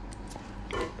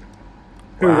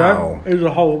 Here Wow. we go. Here's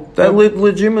a whole. That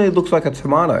legitimately looks like a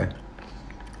tomato,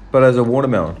 but as a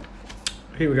watermelon.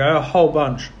 Here we go. A whole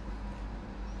bunch.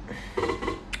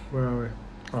 Where are we?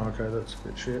 Oh, okay. That's a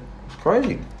bit shit. It's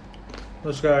crazy.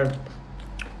 Let's go.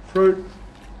 Fruit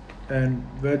and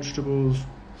vegetables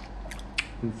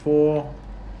before.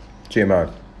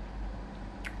 GMO.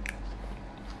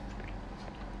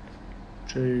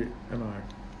 GMO.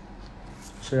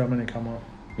 See how many come up.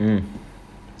 Mm.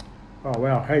 Oh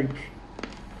wow, heaps.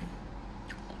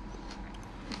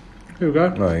 Here we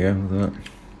go. Oh yeah, look at that.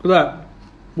 Look at that.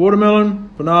 Watermelon,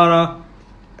 banana,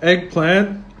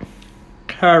 eggplant,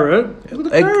 carrot. Look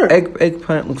at the carrot.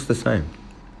 Eggplant looks the same.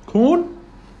 Corn.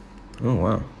 Oh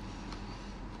wow.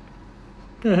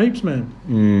 Yeah, heaps, man.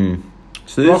 Mm.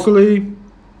 So this, Broccoli,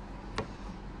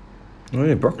 oh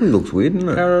yeah, broccoli looks weird, doesn't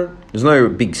it? carrot. There's no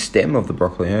big stem of the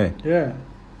broccoli, hey? Yeah.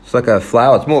 It's like a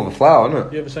flower. It's more of a flower, isn't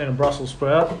it? You ever seen a Brussels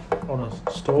sprout on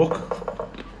a stalk?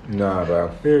 No, bro.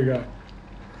 Here you go.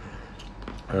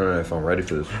 I don't know if I'm ready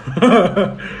for this.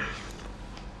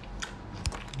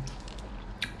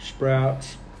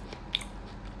 Sprouts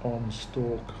on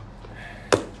stalk.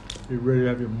 You really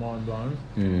have your mind blown.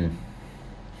 Mm.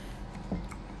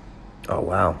 Oh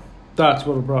wow. That's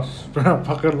what a Brussels sprout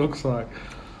fucking looks like.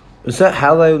 Is that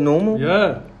how they were normal?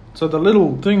 Yeah. So the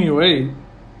little thing you eat,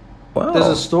 Wow. there's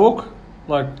a stalk,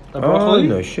 like a broccoli.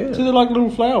 no shit. So they're like little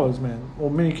flowers, man, or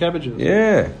mini cabbages.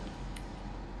 Yeah.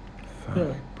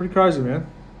 Yeah, pretty crazy, man.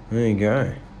 There you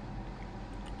go.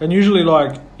 And usually,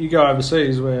 like, you go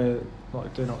overseas where,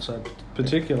 like, they're not so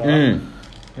particular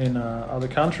in other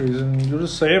countries, and you'll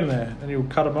just see them there, and you'll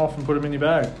cut them off and put them in your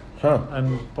bag Huh.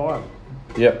 and buy it.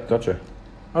 Yep, gotcha.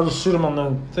 I'll just sit them on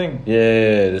the thing.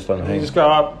 Yeah, just on the And you hang. just go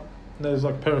up, and there's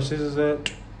like a pair of scissors there,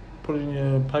 put it in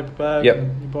your paper bag, Yep.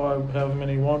 and you buy however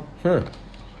many you want. Huh.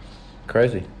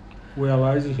 Crazy. We are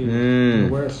lazy here in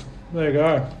the West. There you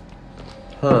go.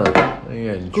 Huh. There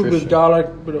you go. Good bit of Nutrition.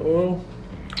 garlic, bit of oil.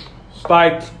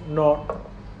 Baked, not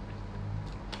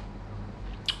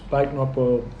baked, not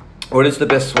boiled. What is the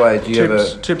best way? Do you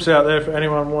Tips out there for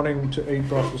anyone wanting to eat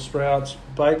Brussels sprouts: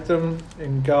 bake them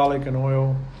in garlic and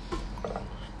oil.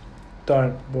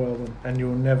 Don't boil them, and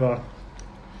you'll never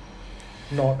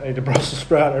not eat a Brussels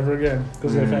sprout ever again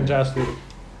because they're fantastic.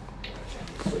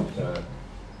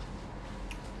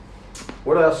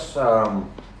 What else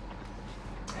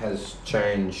has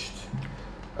changed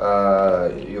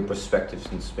your perspective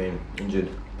since being injured?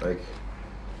 Like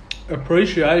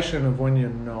appreciation of when you're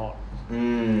not. I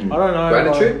don't know.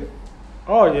 Gratitude?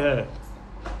 Oh yeah.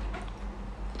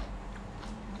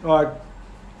 Like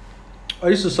I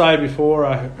used to say before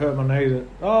I hurt my knee that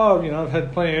I've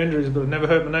had plenty of injuries but I've never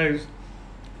hurt my knees.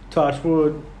 Touch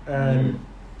wood, and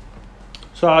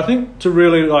so I think to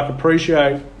really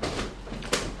appreciate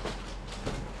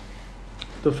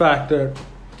the fact that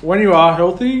when you are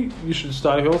healthy, you should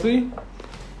stay healthy.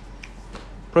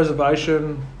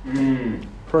 Preservation,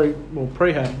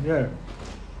 prehab, yeah.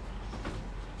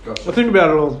 Gotcha. I think about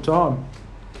it all the time,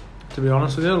 to be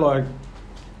honest with you,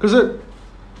 because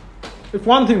if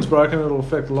one thing's broken, it'll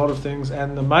affect a lot of things,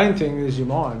 and the main thing is your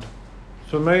mind.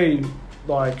 For me,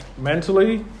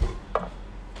 mentally,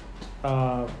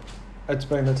 it's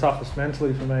been the toughest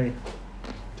mentally for me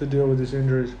to deal with these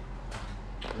injuries.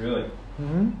 Really?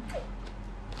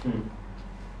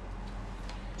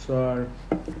 So,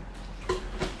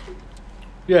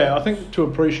 yeah, I think to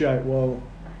appreciate, you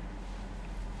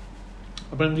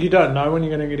don't know when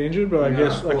you're going to get injured, but I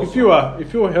guess if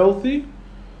you're healthy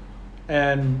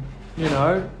and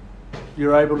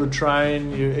you're able to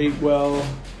train, you eat well,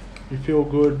 you feel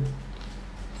good,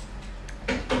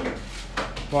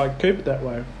 keep it that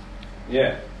way.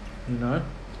 Yeah.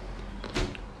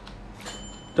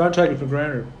 Don't take it for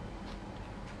granted.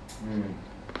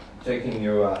 Taking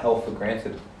your health for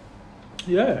granted.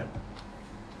 Yeah.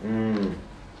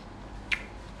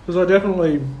 Because I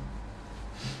definitely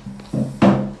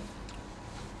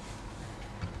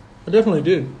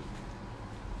did.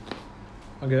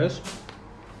 I guess.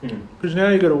 Because now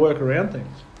you've got to work around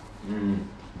things.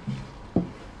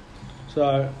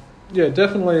 So, yeah,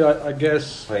 definitely, I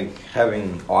guess.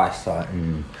 Having eyesight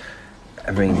and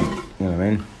everything, you know what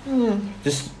I mean?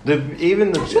 Just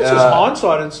it's just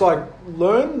hindsight. It's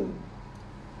learn.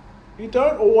 You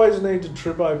don't always need to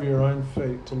trip over your own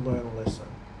feet to learn a lesson.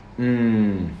 Do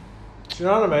you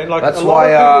know what I mean? That's a lot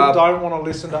of people don't want to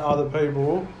listen to other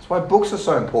people. That's why books are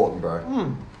so important, bro.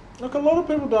 A lot of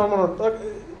people don't want to.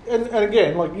 And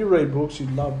again, you read books, you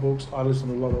love books. I listen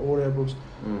to a lot of audio books.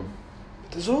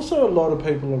 But there's also a lot of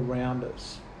people around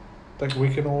us. We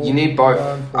can all. You need both.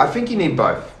 I think you need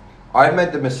both. I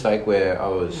made the mistake where I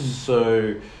was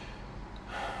so.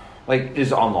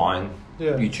 There's online.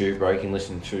 Yeah. YouTube, bro, you can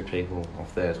listen to people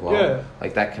off there as well. Yeah.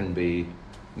 That can be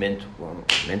mentors,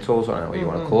 I don't know what you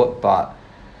want to call it, but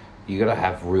you got to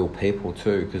have real people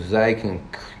too, because they can,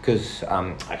 actually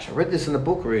I read this in a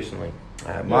book recently,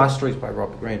 Masteries by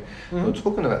Robert Greene. We were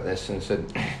talking about this and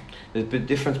said there's a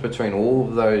difference between all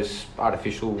of those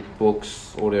artificial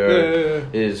books, audio,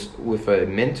 is with a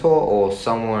mentor or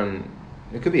someone,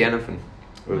 it could be anything,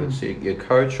 whether it's your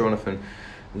coach or anything,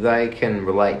 they can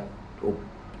relate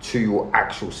to your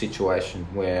actual situation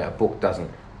where a book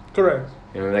doesn't. Correct.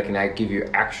 They can give you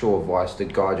actual advice to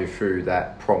guide you through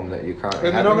that problem that you're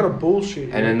currently having. And they're not going to bullshit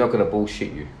you. And they're not going to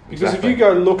bullshit you. Because if you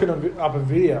go looking up a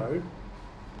video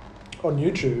on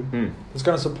YouTube, it's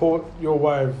going to support your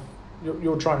way of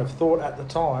your train of thought at the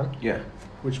time. Yeah.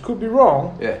 Which could be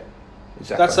wrong. Yeah.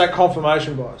 Exactly. That's that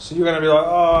confirmation bias. So you're going to be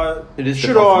like, it is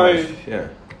should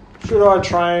I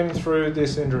train through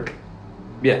this injury?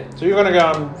 Yeah. So you're going to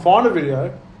go and find a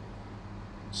video.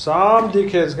 Some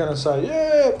dickhead's going to say,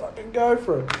 yeah, fucking go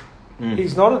for it.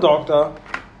 He's not a doctor.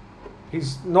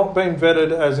 He's not been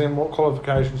vetted as in what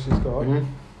qualifications he's got.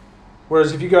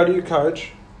 Whereas if you go to your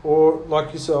coach or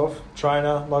like yourself,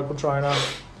 trainer, local trainer,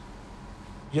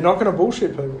 you're not going to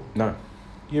bullshit people. No.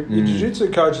 Your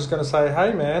jiu-jitsu coach is going to say,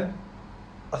 hey, man,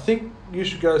 I think you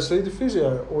should go see the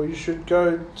physio or you should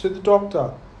go to the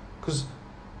doctor because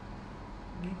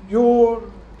you're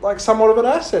somewhat of an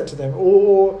asset to them.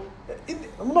 Or...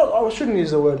 I shouldn't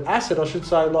use the word asset. I should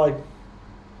say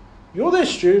you're their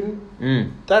student.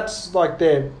 That's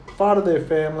they're part of their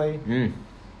family.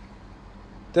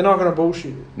 They're not going to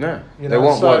bullshit you. No, they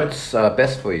want what's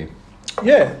best for you.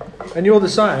 Yeah, and you're the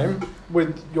same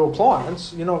with your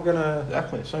clients. You're not going to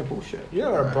exactly. It's no bullshit. You're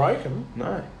not going to break them.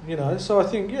 No. So I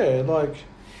think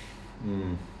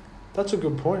that's a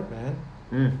good point, man.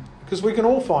 because we can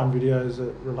all find videos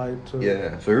that relate to.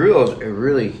 Yeah, so it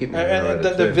really hit me. And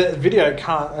the video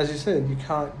can't, as you said, you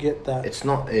can't get that. It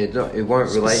won't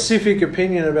relate. Specific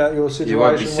opinion about your situation. You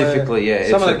won't be specifically, yeah.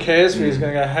 Someone that cares for you is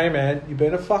going to go, hey man, you've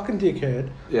been a fucking dickhead.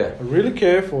 Yeah. I really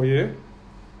care for you.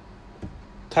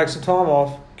 Take some time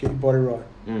off, get your body right.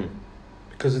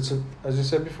 Because it's as you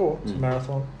said before, it's a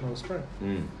marathon, not a sprint.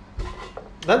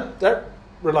 That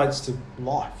relates to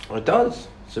life. It does.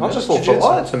 It's a Not metaphor just for jiu-jitsu.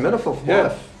 life. It's a metaphor for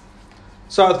life.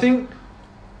 So I think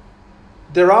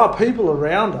there are people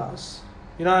around us,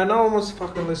 no one wants to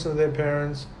fucking listen to their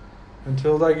parents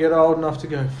until they get old enough to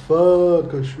go,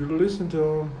 fuck, I should have listened to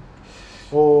them.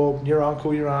 Or your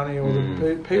uncle, your auntie, or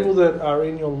the people that are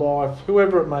in your life,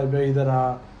 whoever it may be, that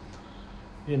are,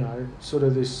 sort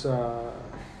of this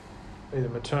either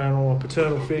maternal or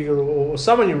paternal figure or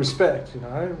someone you respect,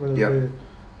 whether it be a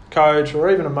coach or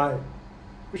even a mate.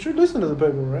 We should listen to the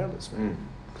people around us, man.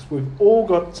 Because we've all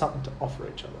got something to offer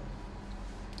each other.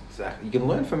 Exactly. You can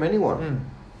learn from anyone.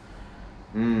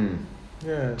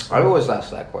 Yeah. So I always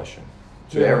ask that question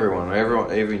to everyone,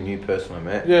 every new person I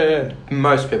met. Yeah.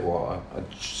 Most people are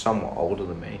somewhat older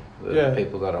than me. The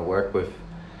people that I work with.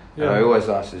 Yeah. And I always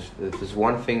ask if there's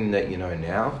one thing that you know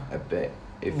now, I bet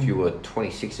if you were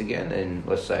 26 again and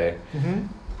let's say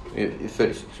you're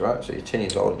 36, right? So you're 10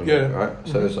 years older than me, right?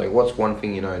 So it's like, what's one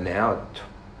thing you know now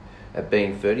at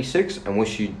being 36 and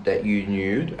wish that you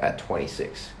knew at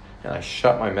 26? And I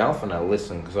shut my mouth and I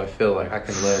listen because I feel like I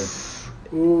can learn.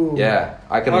 Ooh. Yeah,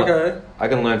 I can. Okay. I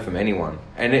can learn from anyone,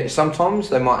 and sometimes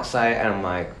they might say, and I'm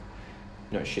like,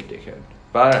 "No shit, dickhead."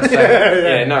 But I don't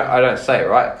say, no, I don't say it,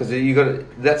 right? Because you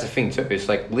got. That's a thing too. It's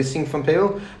like listening from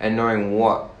people and knowing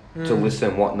what to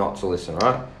listen, what not to listen,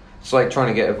 right? It's like trying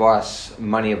to get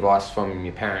money advice from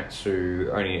your parents who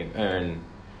only earn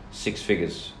 6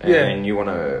 figures, and you want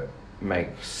to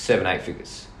make 7-8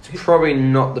 figures. It's probably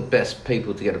not the best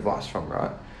people to get advice from,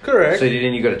 right? Correct. So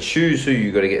then you got to choose who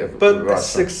you got to get advice from. But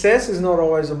success is not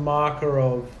always a marker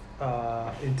of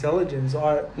intelligence.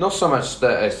 Not so much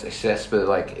that success, but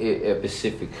like a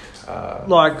specific.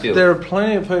 Field. There are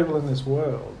plenty of people in this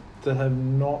world that have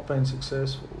not been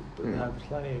successful, but have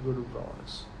plenty of good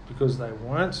advice because they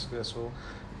weren't successful.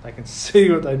 They can see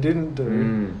what they didn't do,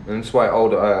 and that's why I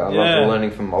love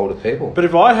learning from older people. But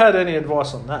if I had any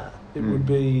advice on that, it would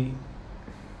be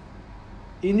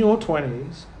in your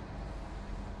 20s.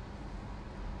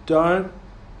 Don't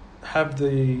have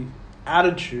the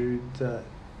attitude that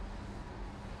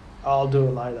I'll do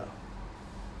it later.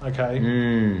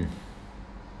 Okay?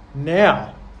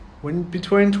 Now, when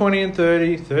between 20 and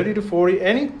 30, 30 to 40,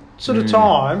 any sort of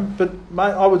time, but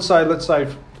I would say, let's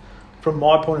say, from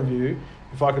my point of view,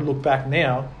 if I could look back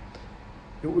now,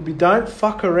 it would be don't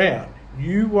fuck around.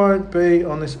 You won't be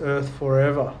on this earth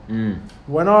forever.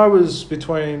 When I was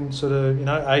between sort of,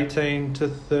 18 to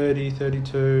 30,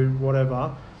 32,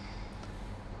 whatever,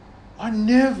 I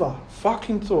never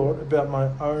fucking thought about my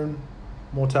own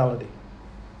mortality.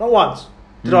 Not once.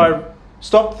 Did I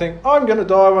stop to think, I'm going to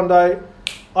die one day.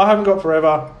 I haven't got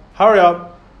forever. Hurry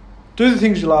up. Do the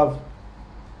things you love.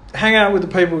 Hang out with the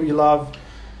people you love.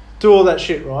 Do all that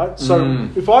shit, right? So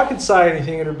if I could say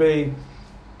anything, it would be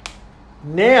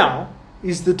now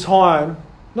is the time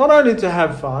not only to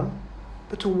have fun,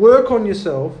 but to work on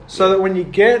yourself so that when you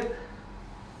get...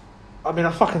 I mean,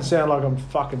 I fucking sound like I'm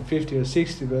fucking 50 or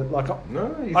 60, but like,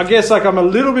 I guess like I'm a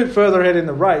little bit further ahead in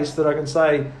the race that I can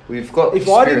say, we've got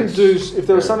if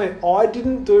there was something I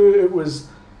didn't do,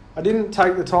 I didn't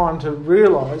take the time to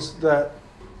realise that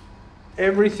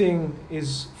everything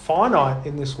is finite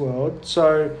in this world.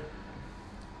 So,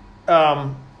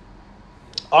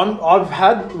 I've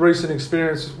had recent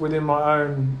experience within my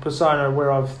own persona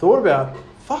where I've thought about,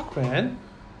 fuck man,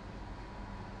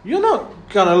 you're not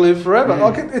gonna live forever.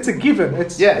 Like it's a given.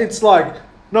 It's like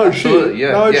no Absolutely,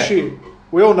 shit, shit.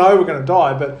 We all know we're gonna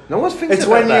die, but no one's thinking it's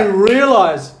about when that. you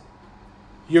realise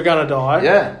you're gonna die.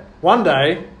 Yeah. One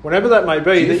day, whenever that may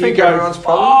be, Do you think go, everyone's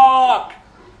fuck.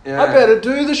 Yeah. I better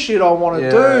do the shit I want to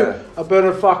Yeah. do. I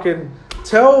better fucking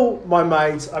tell my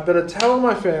mates. I better tell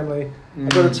my family. I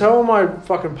better tell my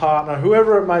fucking partner,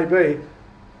 whoever it may be,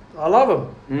 I love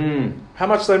them. How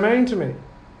much they mean to me.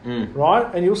 Right?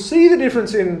 And you'll see the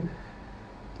difference in,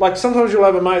 like, sometimes you'll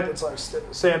have a mate that's like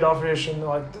standoffish and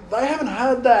like they haven't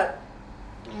had that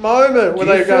moment where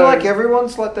Do you they feel go like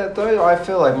everyone's like that though? I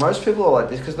feel like most people are like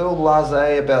this because they're all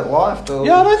blasé about life. I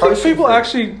don't think people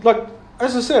actually, like,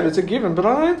 as I said, it's a given, but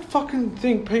I don't fucking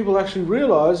think people actually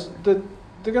realise that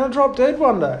they're going to drop dead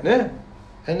one day. Yeah.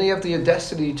 And they have the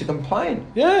audacity to complain.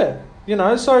 Yeah.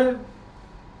 So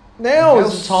Now How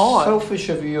is the time. selfish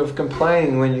of you of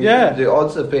complaining when you Yeah. the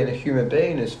odds of being a human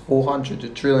being is 400 to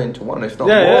trillion to 1, if not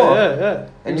yeah, more. yeah.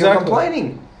 And you're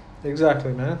complaining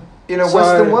Exactly, man. in a So-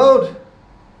 Western world.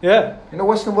 Yeah. In a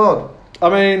Western world, I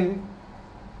mean,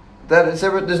 there's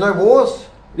no wars.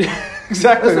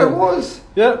 exactly. There's no wars.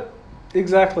 Yep,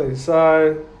 exactly.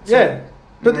 So yeah,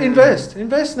 but invest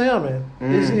now, man.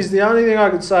 Is the only thing I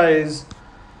could say is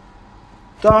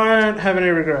don't have any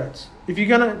regrets. If you're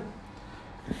gonna,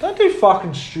 don't do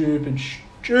fucking stupid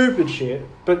shit.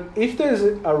 But if there's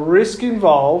a risk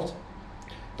involved,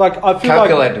 like I feel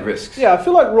Calculate like the risks. yeah, I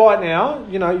feel like right now,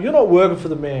 you know, you're not working for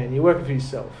the man. You're working for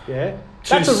yourself. Yeah,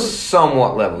 To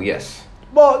somewhat level, yes.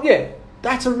 well, yeah,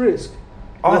 that's a risk.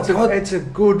 Oh, It's a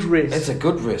good risk. It's a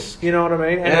good risk. You know what I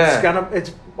mean? And Yeah.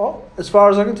 well, as far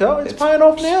as I can tell, it's paying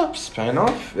off now. It's paying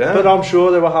off, yeah. But I'm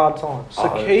sure there were hard times. So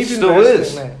Oh, keep it still investing,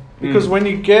 is. man. Because when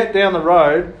you get down the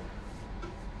road,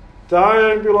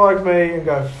 don't be like me and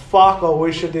go, fuck, I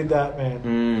wish I did that, man.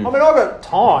 I mean, I've got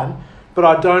time, but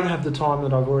I don't have the time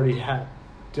that I've already had.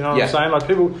 Do you know what I'm saying? Like,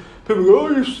 people go, oh,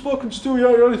 you're fucking still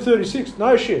young, you're only 36.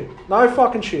 No shit. No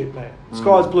fucking shit, man. The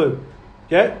sky's blue.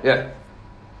 Yeah? Yeah.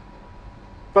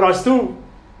 But I still,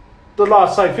 the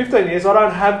last, say, 15 years, I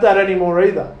don't have that anymore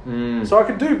either. So I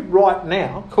can do right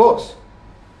now, Of course.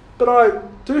 but I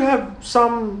do have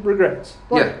some regrets.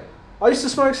 Like, Yeah. I used to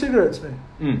smoke cigarettes,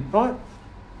 man. Right?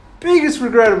 Biggest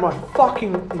regret of my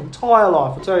fucking entire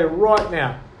life, I'll tell you right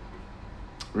now.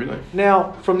 Really?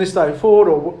 Now, from this day forward,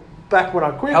 or back when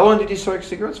I quit. How long did you smoke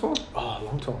cigarettes for? Oh, a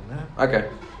long time now. Okay.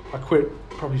 I quit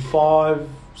probably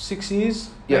 5-6 years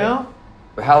now.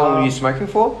 How long were you smoking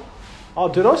for? Oh,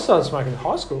 dude, I started smoking in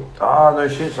high school. Oh, no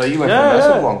shit. So you went Yeah, for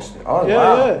massive yeah. long... Oh, Yeah,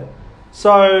 wow. yeah.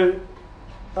 So,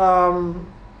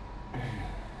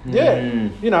 yeah,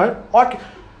 you know,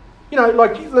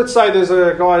 like, let's say there's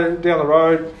a guy down the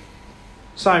road,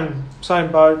 same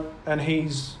boat, and he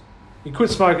quit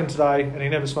smoking today, and he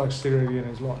never smokes a cigarette again in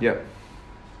his life. Yep.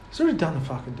 He's already done the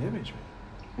fucking damage,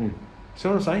 man. See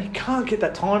what I'm saying? You can't get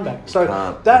that time back. So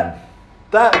Can't.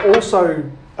 that also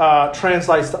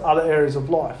translates to other areas of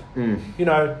life. You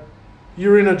know,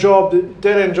 you're in a job,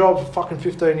 dead-end job for fucking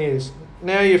 15 years.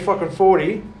 Now you're fucking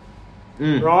 40,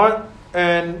 right?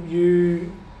 And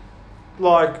you,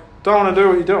 like, don't want to do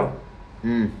what you're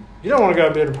doing. You don't want to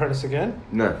go be an apprentice again.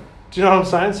 No. Do you know what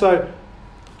I'm saying? So,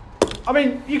 I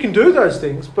mean, you can do those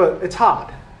things, but it's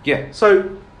hard. Yeah.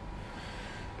 So,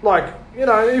 like, you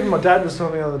know, even my dad was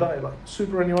telling me the other day, like,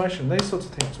 superannuation, these sorts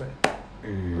of things,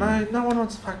 man. No one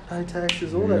wants to fucking pay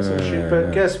taxes, all that sort of shit.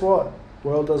 But guess what?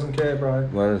 World doesn't care, bro.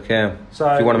 Well, it can. So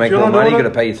if you want to make if you're more not money, doing you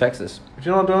got to pay your taxes. If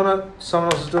you're not doing it,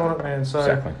 someone else is doing it, man. So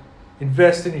Exactly.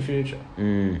 invest in your future.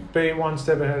 Mm. Be one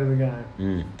step ahead of the game.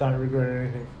 Mm. Don't regret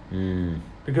anything. Mm.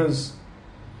 Because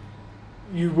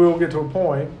you will get to a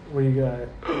point where you go,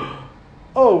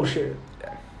 oh shit,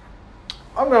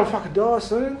 I'm going to fucking die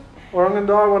soon. Or I'm going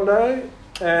to die one day.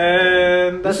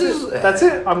 And that's it. That's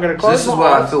it. I'm going to close This my is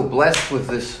why eyes. I feel blessed with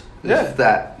this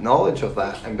that knowledge of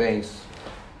that and being...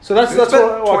 So that's what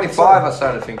I 25 I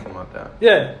started thinking like that.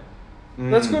 Yeah.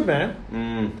 That's good, man.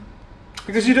 Mm.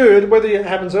 Because you do, whether it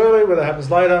happens early, whether it happens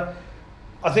later,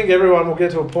 I think everyone will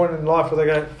get to a point in life where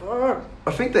they go, fuck.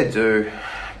 I think they do.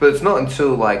 But it's not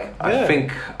until, like, I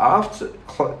think after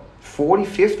 40,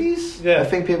 50s, I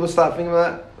think people start thinking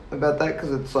about that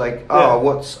because it's like,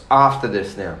 what's after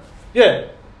this now? Yeah.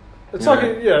 It's like,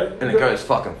 and it goes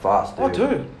fucking fast, dude. Oh,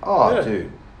 dude. Oh,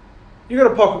 dude. You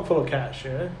got a pocket full of cash,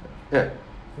 yeah? Yeah.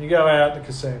 You go out the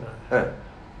casino. Yeah.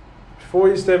 Before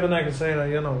you step in that casino,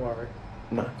 you're not worried.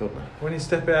 No, good man. When you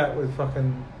step out with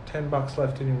fucking $10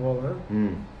 left in your wallet,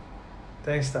 then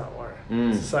you start worrying.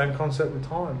 It's the same concept with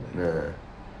time, man. No.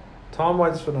 Time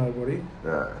waits for nobody.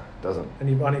 No, doesn't. And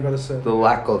you've only got a certain... The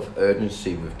lack of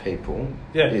urgency with people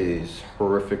is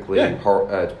horrifically...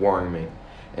 it's worrying me.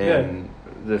 And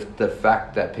the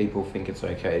fact that people think it's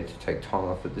okay to take time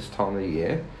off at this time of the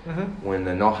year when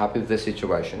they're not happy with their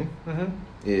situation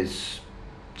is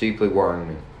deeply worrying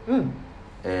me.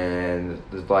 And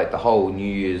there's like the whole New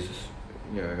Year's,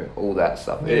 you know, all that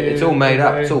stuff. It's all made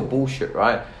up. It's all bullshit,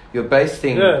 right? You're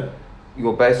basing...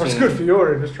 You're basing... It's good for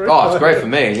your industry. Oh, it's great for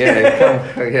me.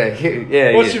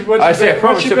 Yeah. What's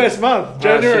your best month?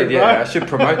 January, right? I should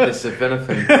promote this if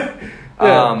anything.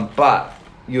 But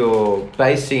you're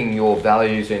basing your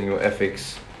values and your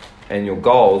ethics and your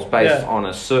goals based on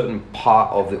a certain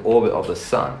part of the orbit of the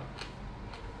sun.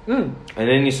 And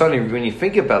then you suddenly, when you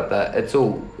think about that, it's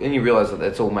all, and you realize that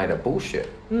it's all made of bullshit.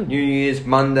 New Year's,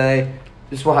 Monday.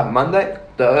 This is what happened. Monday,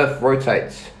 the Earth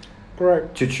rotates.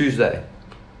 Correct. To Tuesday.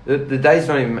 The day's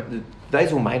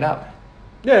all made up.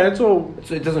 Yeah, it's all...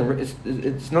 It doesn't.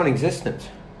 It's non-existent.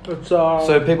 It's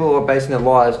So people are basing their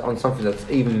lives on something that's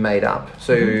even made up.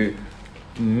 So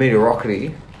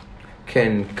mediocrity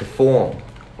can conform,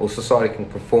 or society can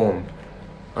conform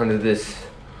under this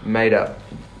made up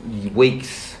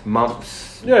weeks,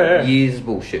 months, years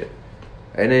bullshit.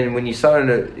 And then when you start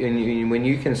when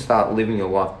you can start living your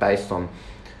life based on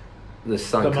the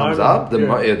sun comes up, the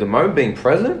moment being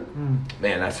present,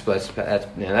 man, that's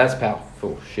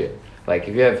powerful shit. Like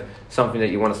if you have something that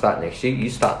you want to start next year, you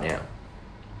start now.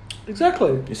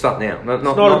 Exactly. You start now. It's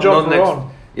not a job for next.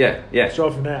 on. Yeah. It's a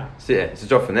job for now. It's a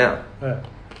job for now. Yeah.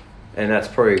 And that's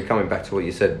probably coming back to what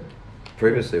you said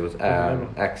previously was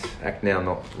act now,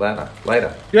 not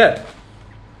later. Yeah.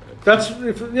 If that's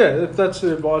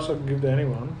the advice I can give to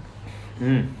anyone,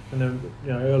 and then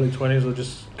early 20s or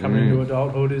just coming into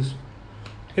adulthood is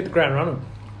hit the ground running.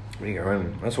 What are you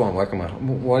running? That's why I'm working, mate.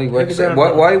 Why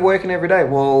are you working every day?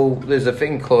 Well, there's a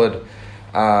thing called.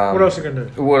 What else are you gonna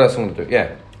do? What else am I gonna do?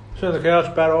 Yeah. Sit on the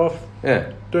couch, bat off.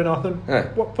 Yeah. Do nothing. Yeah.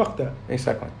 What? Fuck that.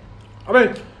 Exactly. I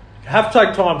mean, you have to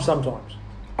take time sometimes,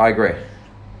 I agree.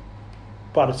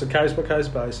 but it's a case by case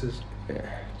basis. Yeah.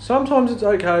 Sometimes it's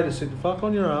okay to sit the fuck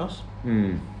on your ass.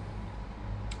 Mm.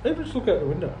 Even just look out the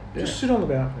window. Yeah. Just sit on the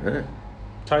balcony. Yeah.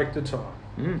 Take the time.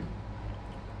 Mm.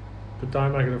 But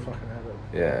don't make it a fucking habit.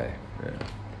 Yeah.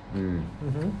 Mm.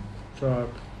 So.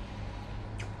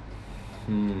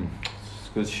 It's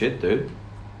good shit, dude.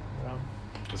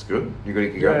 That's good. You gotta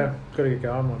get going. Yeah, gotta get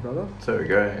going, my brother. So we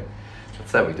go.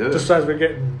 That's how we do it. Just as we're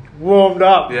getting warmed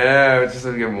up. Yeah, we're just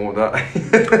getting warmed up.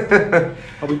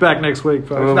 I'll be back next week,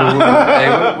 folks.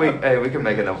 We can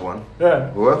make another one.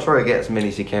 Yeah. We'll try to get as many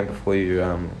as you can before you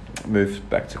move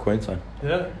back to Queensland.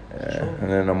 Yeah. Sure. And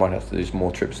then I might have to do some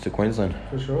more trips to Queensland.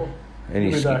 For sure.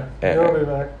 You'll be back. You'll be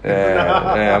back.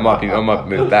 I might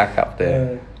move back up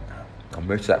there. Yeah. I'll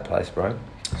move to that place, bro.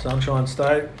 Sunshine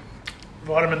State.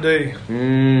 Vitamin D.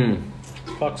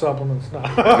 Fuck supplements. No.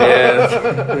 Yeah.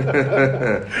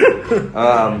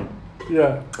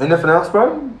 Yeah. Anything else,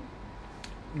 bro?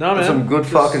 No, man. Some good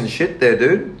fucking shit there,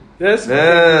 dude. Yes.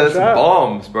 Yeah, some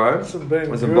bombs, bro. There's some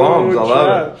bombs. I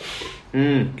love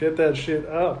it. Get that shit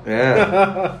up.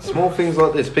 Yeah. Small things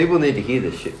like this. People need to hear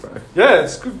this shit, bro. Yeah,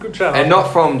 it's good chat. And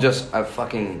not from just a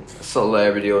fucking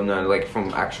celebrity or no, like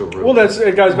from actual real. Well,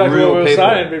 it goes back to what we were people.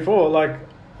 saying before. Like,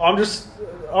 I'm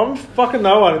fucking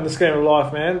no one in the scheme of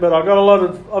life, man. But I've got a lot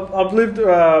of. I've lived.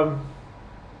 I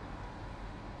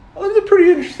lived a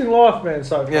pretty interesting life, man.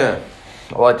 So far. Yeah,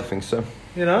 I like to think so.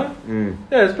 You know.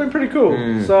 Yeah, it's been pretty cool.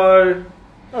 So,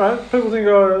 all right, people think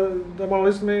they want to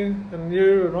listen to me and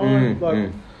you and I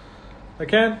they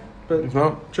can, but if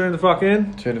not, tune the fuck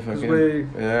in.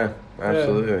 Yeah,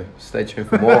 absolutely. Yeah. Stay tuned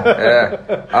for more.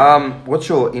 Yeah. What's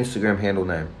your Instagram handle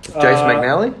name? Jason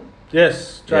McNally.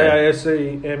 Yes,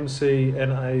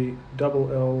 JASEMCNALLY.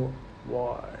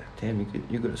 Damn,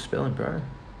 you good at spelling, bro.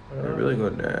 You're really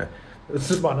good.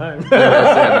 This is my name.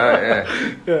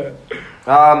 Yeah.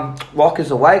 Lock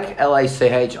is awake.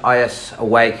 LACHIS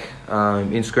awake.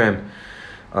 Instagram.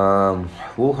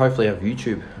 We'll hopefully have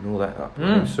YouTube and all that up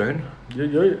soon.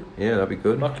 Yeah, that'd be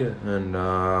good. Fuck yeah. And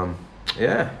I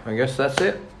guess that's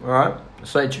it. All right.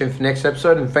 Stay tuned for next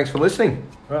episode, and thanks for listening.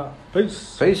 Right.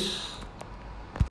 Peace. Peace.